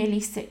for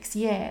nearly 6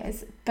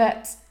 years,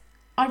 but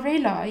I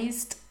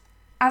realised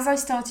as I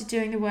started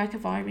doing the work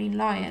of Irene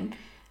Lyon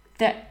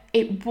that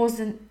it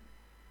wasn't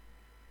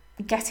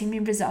getting me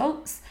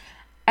results.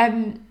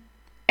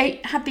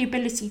 It had the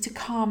ability to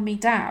calm me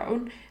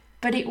down,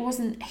 but it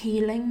wasn't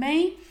healing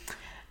me.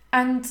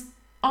 And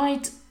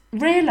I'd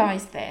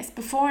realised this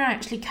before I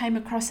actually came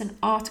across an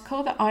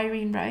article that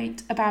Irene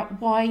wrote about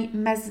why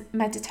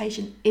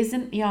meditation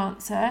isn't the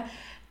answer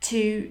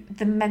to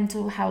the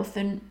mental health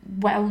and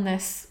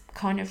wellness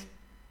kind of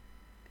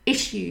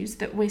issues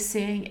that we're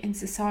seeing in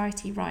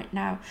society right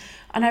now.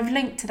 And I've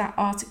linked to that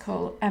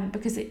article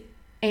because it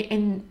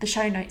in the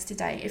show notes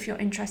today if you're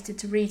interested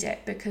to read it,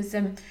 because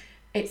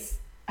it's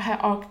her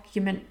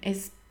argument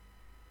is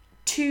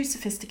too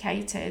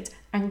sophisticated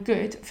and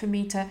good for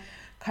me to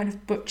kind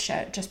of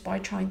butcher just by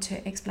trying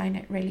to explain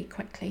it really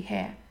quickly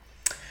here.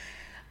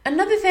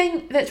 Another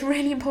thing that's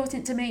really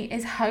important to me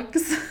is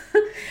hugs.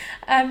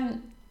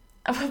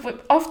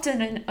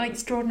 Often in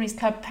Extraordinaries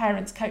Club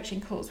parents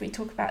coaching calls, we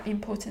talk about the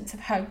importance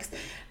of hugs,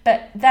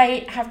 but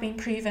they have been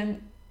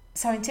proven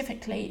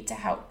scientifically to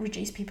help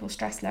reduce people's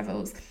stress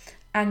levels.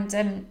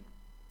 And,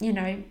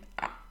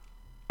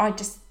 I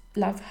just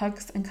love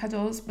hugs and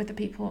cuddles with the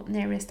people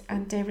nearest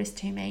and dearest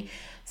to me.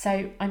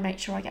 So I make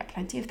sure I get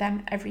plenty of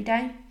them every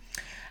day.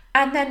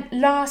 And then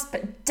last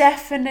but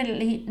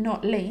definitely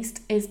not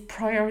least is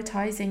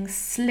prioritising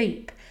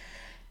sleep,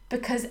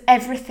 because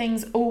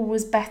everything's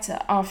always better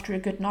after a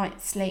good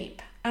night's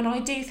sleep. And I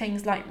do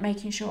things like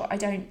making sure I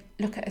don't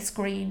look at a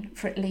screen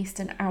for at least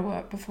an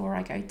hour before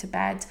I go to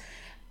bed.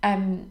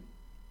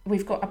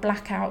 We've got a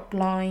blackout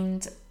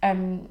blind,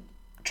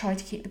 try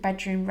to keep the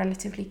bedroom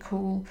relatively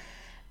cool,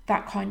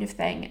 that kind of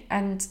thing.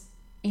 And,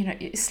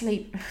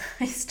 sleep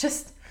is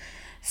just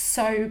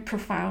so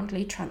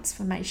profoundly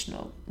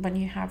transformational when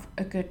you have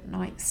a good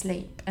night's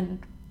sleep.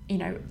 And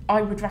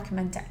I would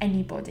recommend to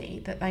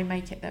anybody that they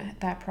make it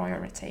their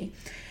priority,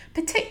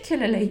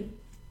 particularly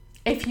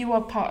if you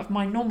are part of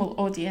my normal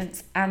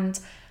audience and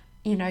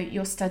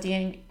you're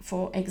studying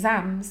for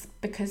exams,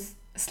 because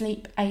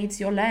sleep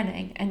aids your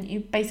learning, and you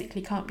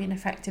basically can't be an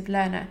effective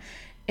learner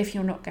if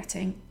you're not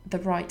getting the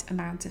right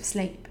amount of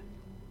sleep.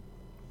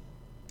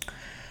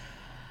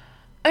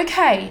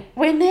 Okay,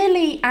 we're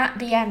nearly at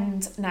the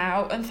end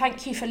now, and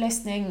thank you for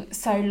listening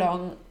so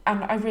long,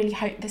 and I really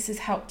hope this has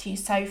helped you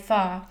so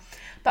far.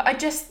 But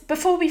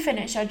before we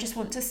finish, I just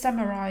want to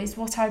summarise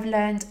what I've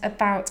learned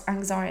about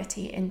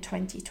anxiety in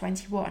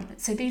 2021.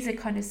 So these are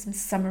kind of some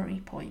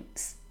summary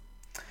points.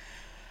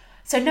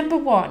 So number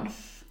 1,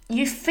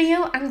 you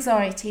feel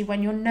anxiety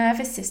when your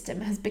nervous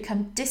system has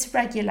become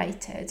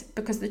dysregulated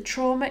because the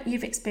trauma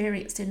you've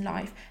experienced in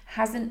life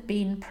hasn't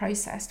been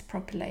processed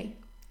properly.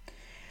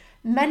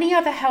 Many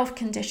other health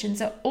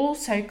conditions are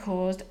also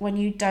caused when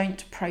you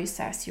don't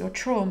process your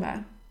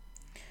trauma.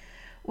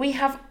 We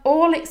have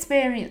all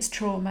experienced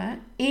trauma,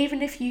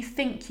 even if you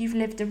think you've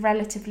lived a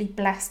relatively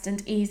blessed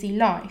and easy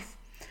life.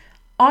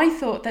 I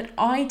thought that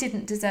I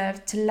didn't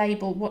deserve to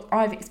label what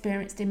I've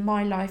experienced in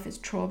my life as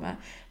trauma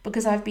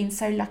because I've been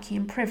so lucky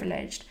and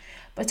privileged.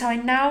 but I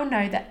now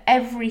know that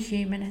every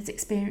human has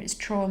experienced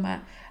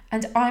trauma,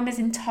 and I'm as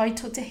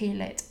entitled to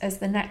heal it as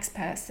the next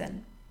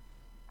person.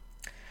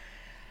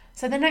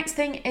 So the next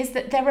thing is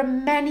that there are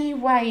many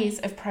ways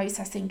of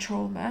processing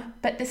trauma,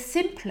 but the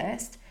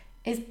simplest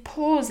is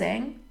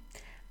pausing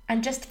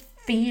and just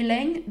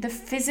feeling the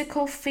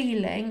physical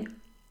feeling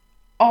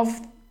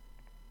of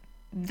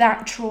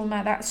that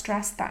trauma, that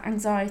stress, that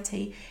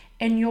anxiety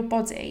in your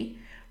body,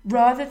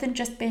 rather than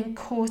just being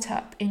caught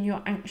up in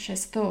your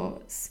anxious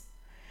thoughts.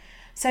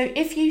 So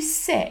if you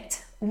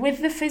sit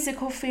with the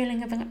physical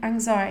feeling of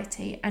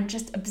anxiety and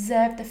just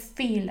observe the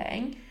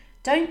feeling,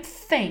 don't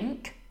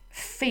think,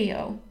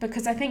 feel,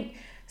 because I think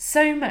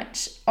so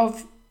much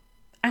of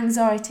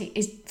anxiety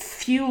is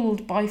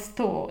fueled by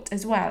thought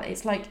as well.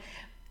 It's like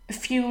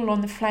fuel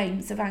on the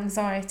flames of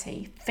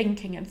anxiety,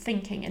 thinking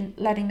and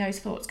letting those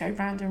thoughts go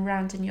round and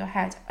round in your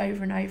head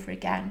over and over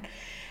again.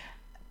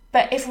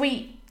 But if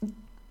we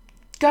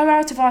go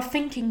out of our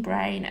thinking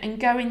brain and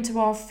go into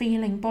our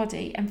feeling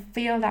body and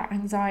feel that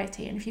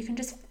anxiety, and if you can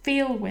just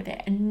feel with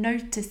it and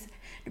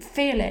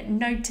feel it,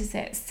 notice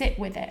it, sit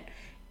with it,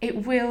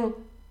 it will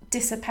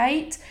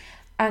dissipate.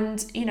 And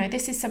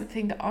this is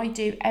something that I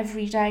do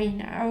every day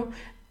now,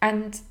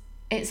 and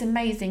it's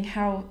amazing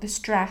how the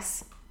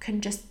stress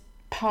can just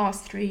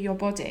pass through your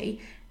body,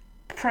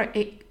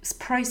 it's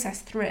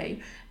processed through,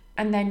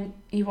 and then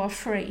you are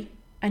free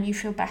and you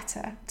feel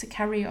better to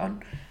carry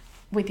on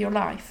with your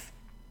life.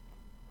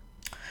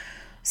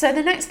 So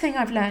the next thing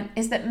I've learned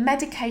is that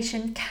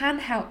medication can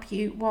help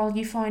you while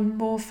you find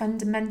more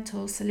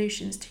fundamental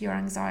solutions to your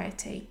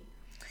anxiety.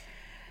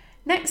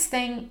 Next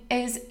thing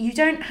is you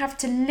don't have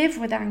to live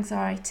with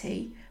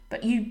anxiety,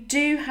 but you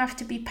do have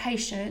to be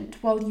patient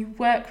while you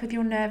work with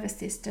your nervous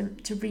system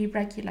to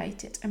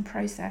re-regulate it and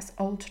process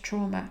old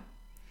trauma.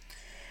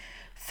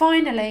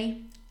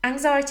 Finally,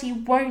 anxiety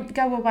won't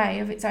go away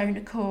of its own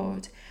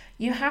accord.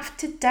 You have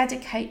to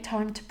dedicate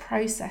time to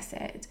process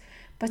it,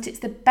 but it's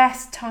the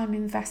best time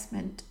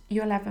investment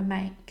you'll ever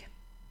make.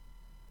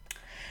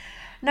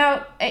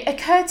 Now, it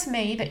occurred to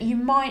me that you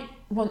might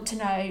want to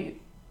know,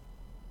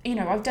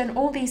 I've done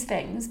all these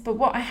things, but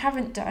what I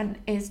haven't done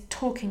is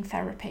talking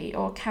therapy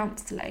or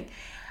counselling.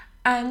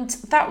 And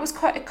that was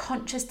quite a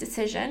conscious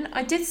decision.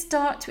 I did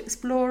start to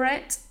explore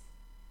it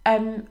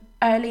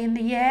early in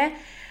the year,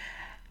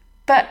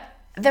 but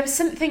there was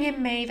something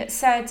in me that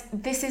said,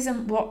 this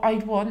isn't what I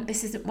want,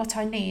 this isn't what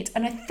I need.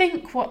 And I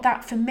think what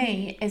that for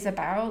me is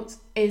about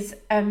is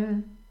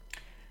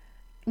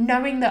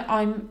knowing that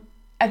I'm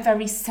a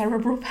very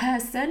cerebral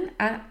person,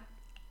 and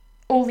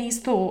all these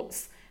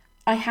thoughts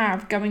I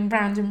have going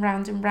round and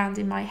round and round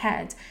in my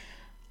head,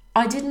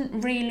 I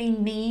didn't really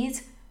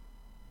need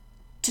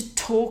to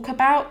talk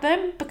about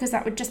them because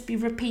that would just be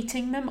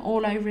repeating them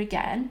all over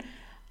again.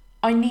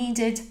 I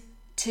needed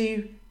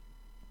to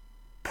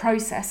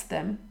process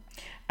them.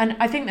 And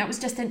I think that was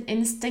just an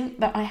instinct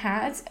that I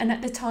had. And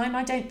at the time,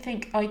 I don't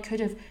think I could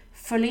have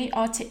fully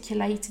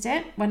articulated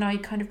it when I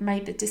kind of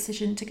made the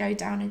decision to go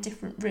down a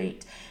different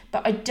route.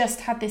 But I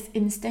just had this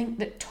instinct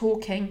that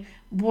talking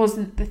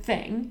wasn't the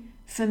thing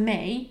for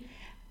me.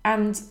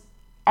 And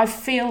I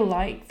feel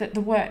like that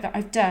the work that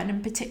I've done,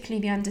 and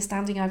particularly the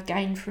understanding I've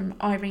gained from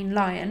Irene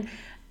Lyon,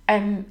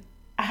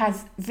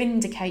 has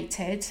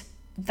vindicated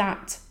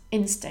that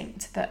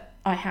instinct that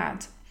I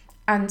had.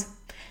 And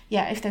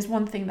yeah, if there's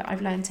one thing that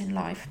I've learned in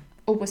life,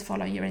 always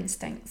follow your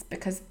instincts,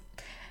 because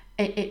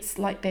it's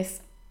like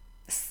this,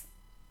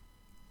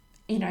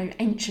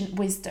 ancient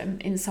wisdom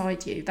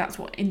inside you. That's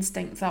what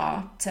instincts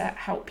are, to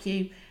help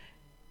you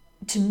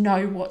to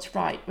know what's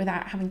right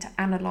without having to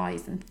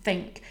analyse and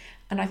think.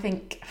 And I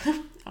think,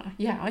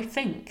 I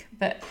think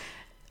that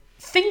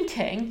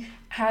thinking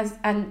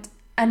and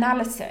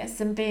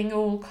analysis and being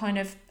all kind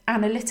of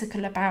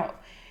analytical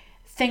about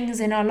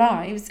things in our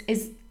lives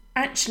is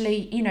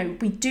actually,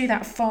 we do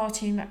that far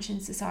too much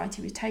in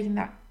society. We've taken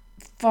that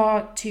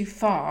far too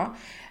far.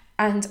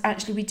 And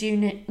actually we do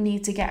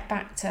need to get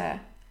back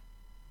to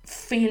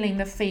feeling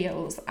the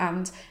feels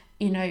and,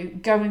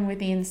 going with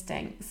the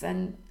instincts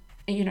and,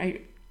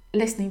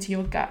 listening to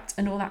your gut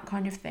and all that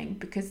kind of thing,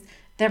 because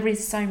there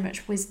is so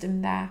much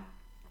wisdom there.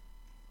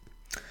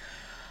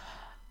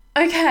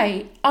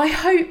 Okay, I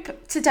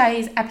hope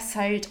today's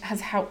episode has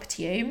helped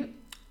you.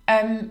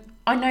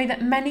 I know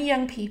that many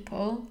young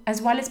people,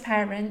 as well as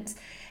parents,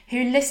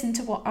 who listen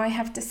to what I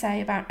have to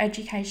say about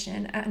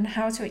education and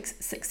how to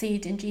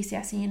succeed in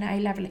GCSE and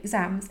A-level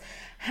exams,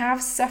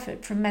 have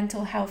suffered from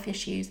mental health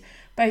issues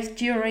both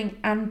during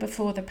and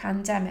before the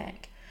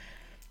pandemic.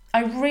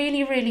 I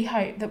really, really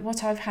hope that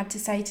what I've had to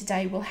say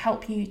today will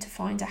help you to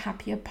find a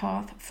happier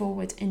path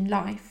forward in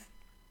life.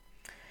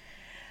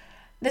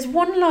 There's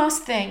one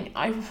last thing,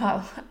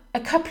 a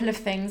couple of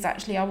things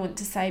actually I want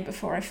to say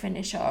before I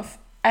finish off.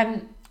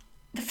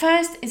 The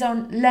first is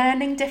on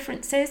learning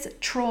differences,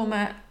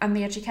 trauma, and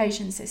the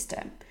education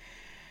system.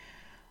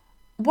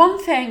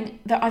 One thing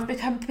that I've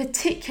become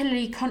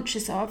particularly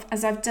conscious of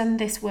as I've done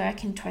this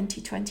work in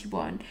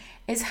 2021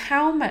 is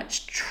how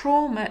much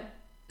trauma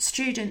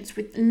students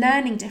with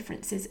learning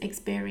differences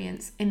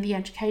experience in the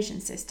education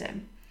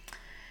system.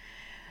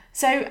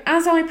 So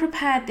as I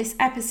prepared this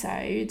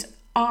episode,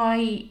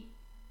 I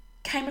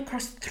came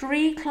across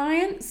 3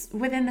 clients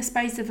within the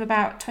space of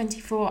about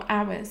 24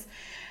 hours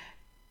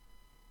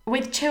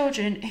with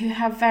children who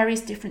have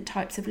various different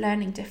types of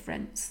learning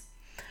difference.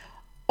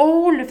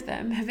 All of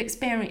them have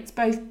experienced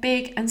both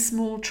big and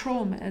small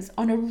traumas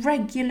on a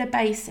regular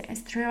basis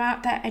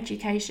throughout their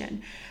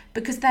education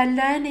because their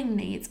learning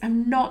needs have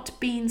not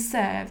been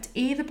served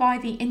either by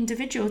the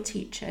individual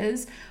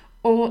teachers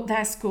or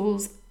their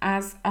schools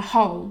as a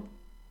whole.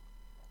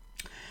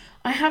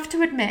 I have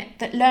to admit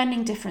that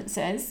learning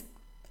differences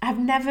have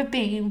never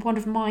been one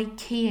of my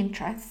key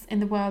interests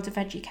in the world of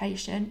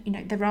education.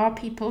 There are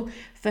people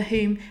for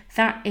whom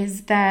that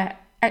is their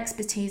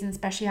expertise and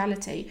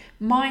speciality.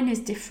 Mine is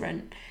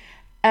different.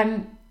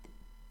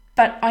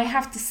 But I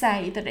have to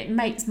say that it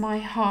makes my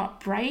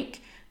heart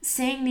break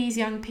seeing these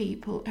young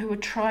people who are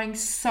trying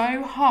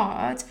so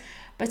hard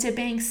but are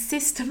being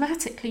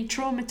systematically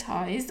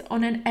traumatised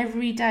on an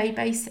everyday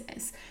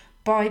basis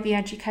by the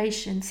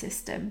education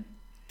system.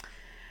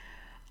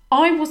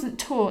 I wasn't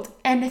taught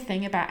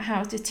anything about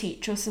how to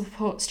teach or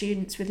support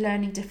students with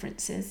learning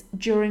differences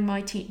during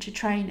my teacher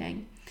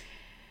training.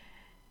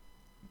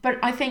 But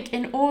I think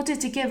in order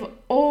to give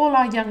all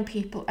our young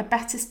people a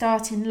better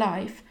start in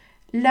life,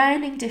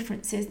 learning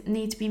differences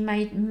need to be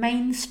made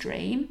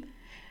mainstream,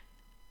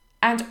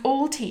 and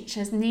all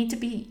teachers need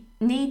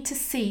to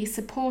see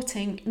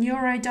supporting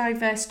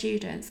neurodiverse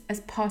students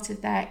as part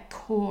of their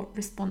core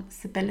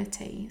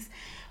responsibilities.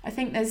 I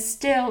think there's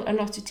still a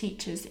lot of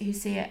teachers who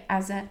see it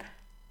as an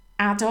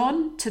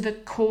add-on to the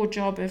core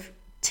job of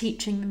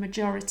teaching the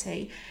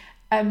majority,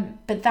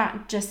 but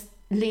that just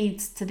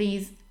leads to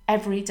these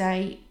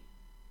everyday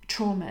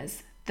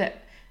traumas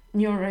that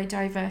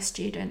neurodiverse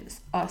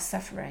students are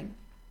suffering.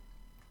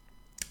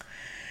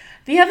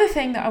 The other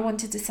thing that I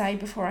wanted to say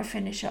before I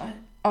finish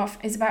off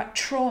is about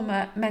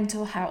trauma,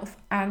 mental health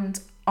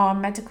and our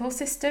medical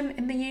system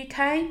in the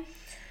UK.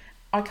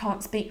 I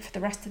can't speak for the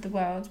rest of the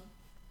world.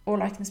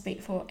 All I can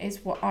speak for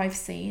is what I've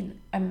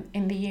seen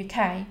in the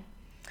UK.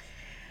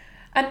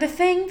 And the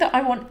thing that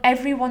I want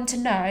everyone to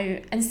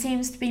know and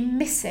seems to be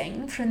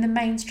missing from the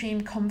mainstream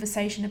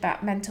conversation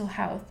about mental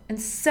health, and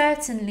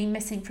certainly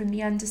missing from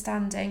the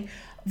understanding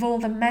of all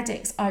the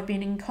medics I've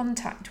been in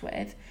contact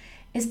with,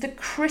 is the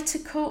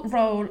critical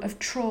role of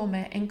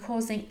trauma in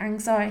causing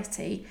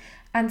anxiety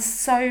and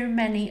so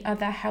many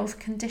other health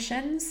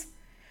conditions.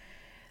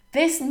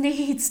 This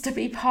needs to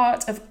be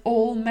part of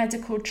all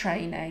medical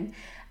training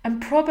and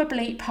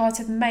probably part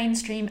of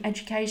mainstream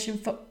education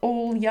for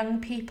all young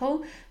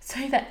people,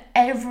 so that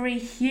every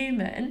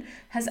human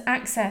has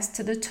access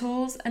to the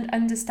tools and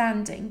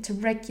understanding to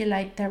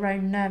regulate their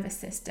own nervous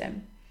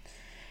system.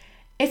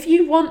 If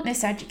you want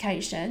this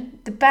education,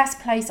 the best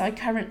place I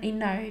currently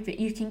know that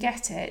you can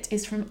get it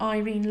is from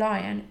Irene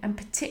Lyon, and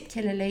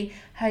particularly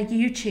her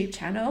YouTube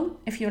channel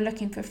if you're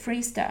looking for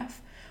free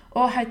stuff,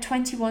 or her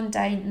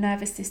 21-day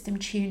nervous system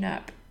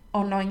tune-up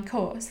online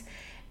course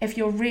if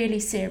you're really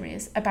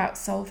serious about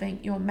solving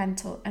your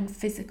mental and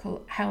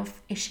physical health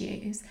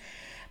issues.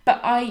 But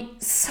I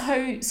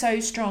so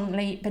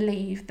strongly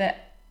believe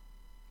that,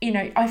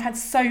 I've had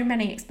so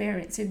many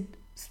experiences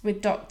with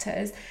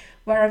doctors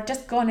where I've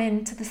just gone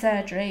into the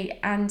surgery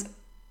and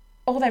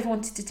all they've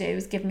wanted to do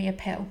is give me a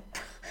pill.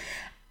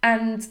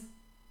 And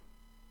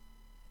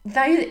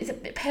those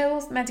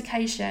pills,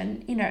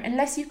 medication,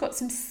 unless you've got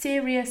some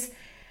serious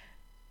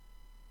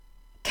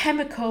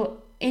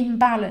chemical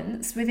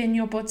imbalance within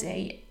your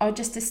body, are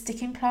just a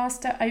sticking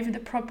plaster over the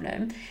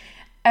problem.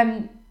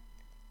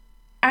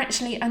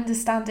 Actually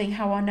understanding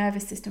how our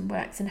nervous system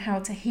works and how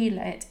to heal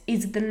it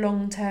is the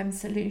long-term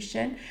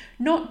solution,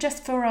 not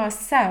just for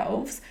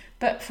ourselves,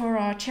 but for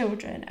our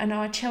children and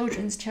our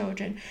children's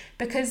children,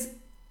 because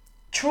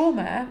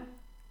trauma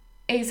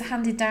is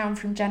handed down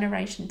from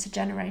generation to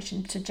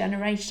generation to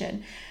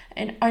generation.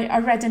 And I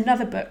read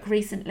another book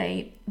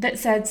recently that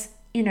says,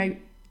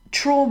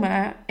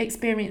 trauma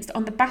experienced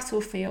on the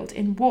battlefield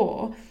in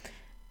war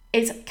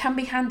can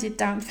be handed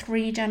down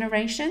 3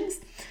 generations.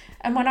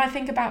 And when I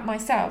think about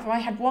myself, I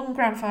had one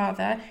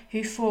grandfather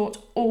who fought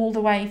all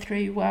the way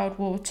through World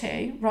War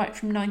II, right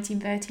from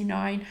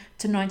 1939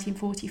 to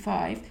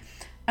 1945.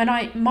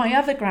 And my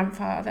other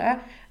grandfather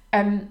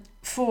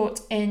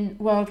fought in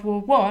World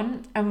War I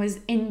and was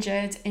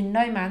injured in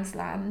no man's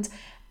land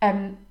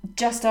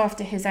just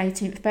after his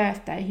 18th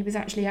birthday. He was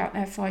actually out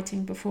there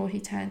fighting before he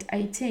turned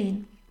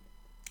 18.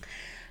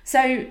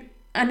 So,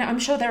 and I'm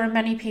sure there are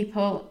many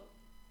people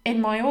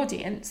in my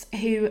audience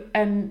who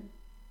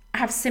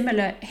have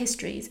similar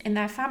histories in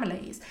their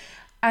families.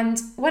 And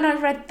when I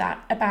read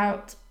that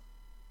about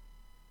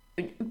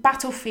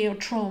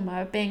battlefield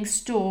trauma being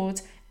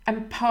stored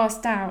and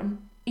passed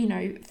down,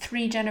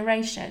 3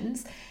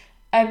 generations,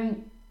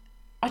 I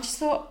just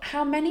thought,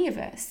 how many of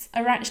us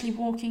are actually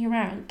walking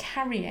around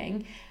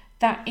carrying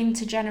that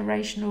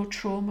intergenerational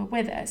trauma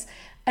with us?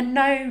 And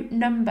no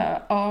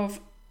number of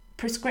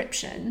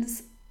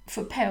prescriptions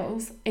for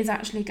pills is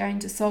actually going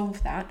to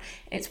solve that.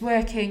 It's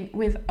working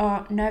with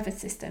our nervous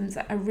systems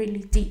at a really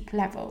deep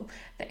level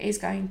that is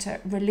going to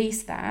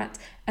release that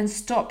and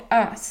stop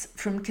us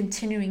from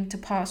continuing to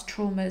pass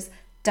traumas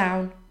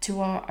down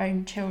to our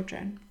own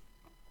children.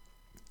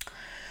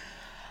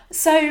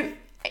 So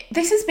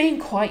this has been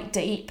quite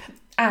deep,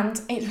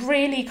 and it's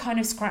really kind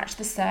of scratched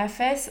the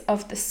surface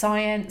of the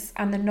science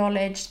and the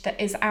knowledge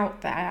that is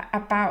out there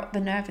about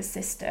the nervous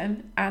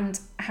system and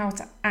how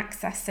to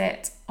access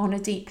it on a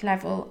deep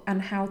level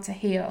and how to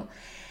heal.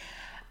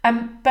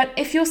 But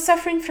if you're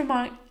suffering from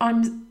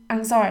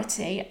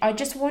anxiety, I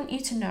just want you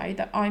to know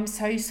that I'm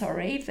so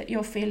sorry that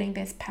you're feeling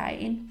this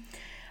pain,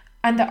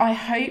 and that I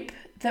hope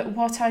that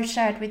what I've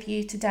shared with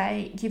you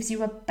today gives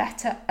you a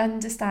better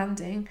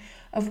understanding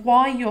of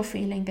why you're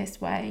feeling this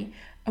way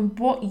and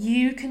what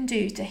you can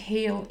do to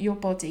heal your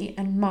body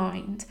and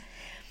mind.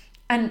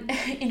 And,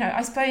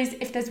 I suppose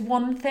if there's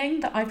one thing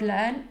that I've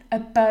learned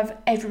above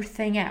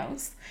everything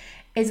else,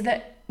 is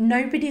that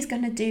nobody's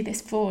going to do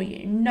this for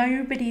you.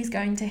 Nobody's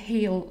going to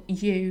heal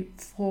you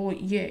for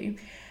you.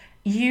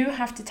 You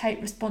have to take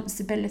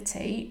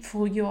responsibility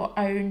for your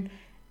own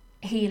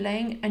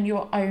healing and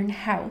your own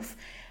health,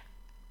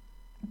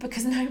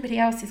 because nobody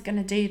else is going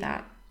to do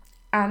that.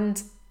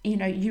 And,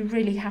 you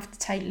really have to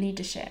take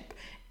leadership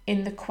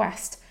in the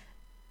quest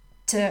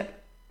to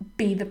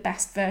be the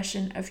best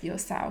version of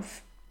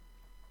yourself.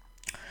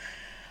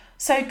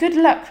 So good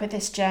luck with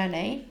this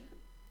journey.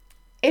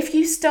 If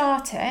you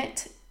start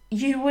it,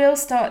 you will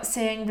start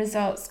seeing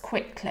results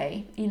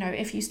quickly.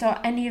 If you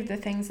start any of the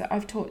things that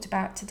I've talked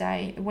about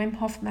today, the Wim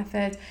Hof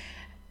method,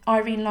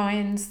 Irene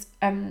Lyons'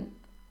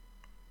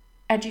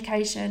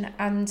 education,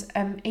 and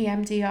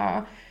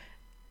EMDR,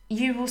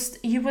 you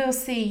will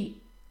see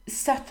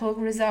subtle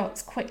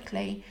results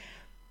quickly,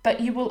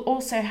 but you will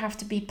also have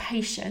to be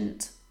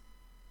patient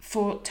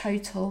for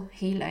total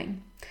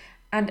healing.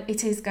 And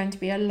it is going to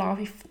be a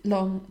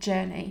lifelong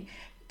journey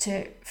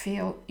to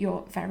feel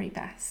your very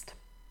best.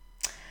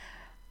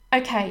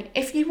 Okay,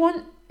 if you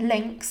want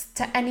links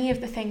to any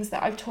of the things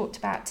that I've talked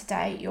about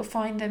today, you'll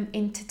find them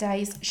in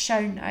today's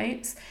show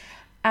notes.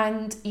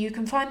 And you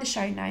can find the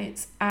show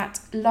notes at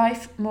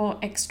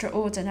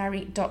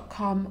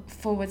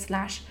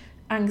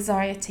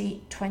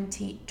lifemoreextraordinary.com/anxiety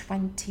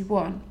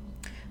 2021.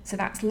 So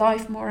that's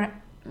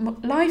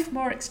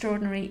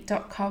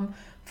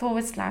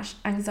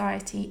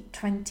lifemoreextraordinary.com/anxiety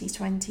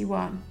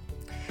 2021.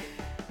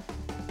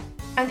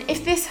 And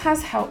if this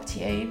has helped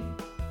you,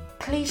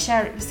 please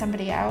share it with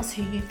somebody else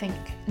who you think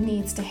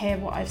needs to hear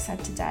what I've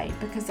said today,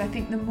 because I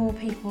think the more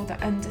people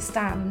that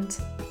understand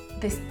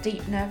this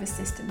deep nervous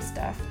system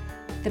stuff,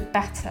 the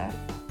better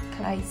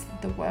place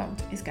the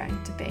world is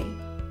going to be.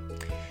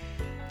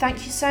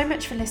 Thank you so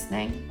much for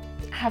listening.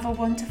 Have a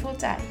wonderful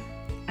day,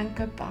 and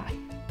goodbye.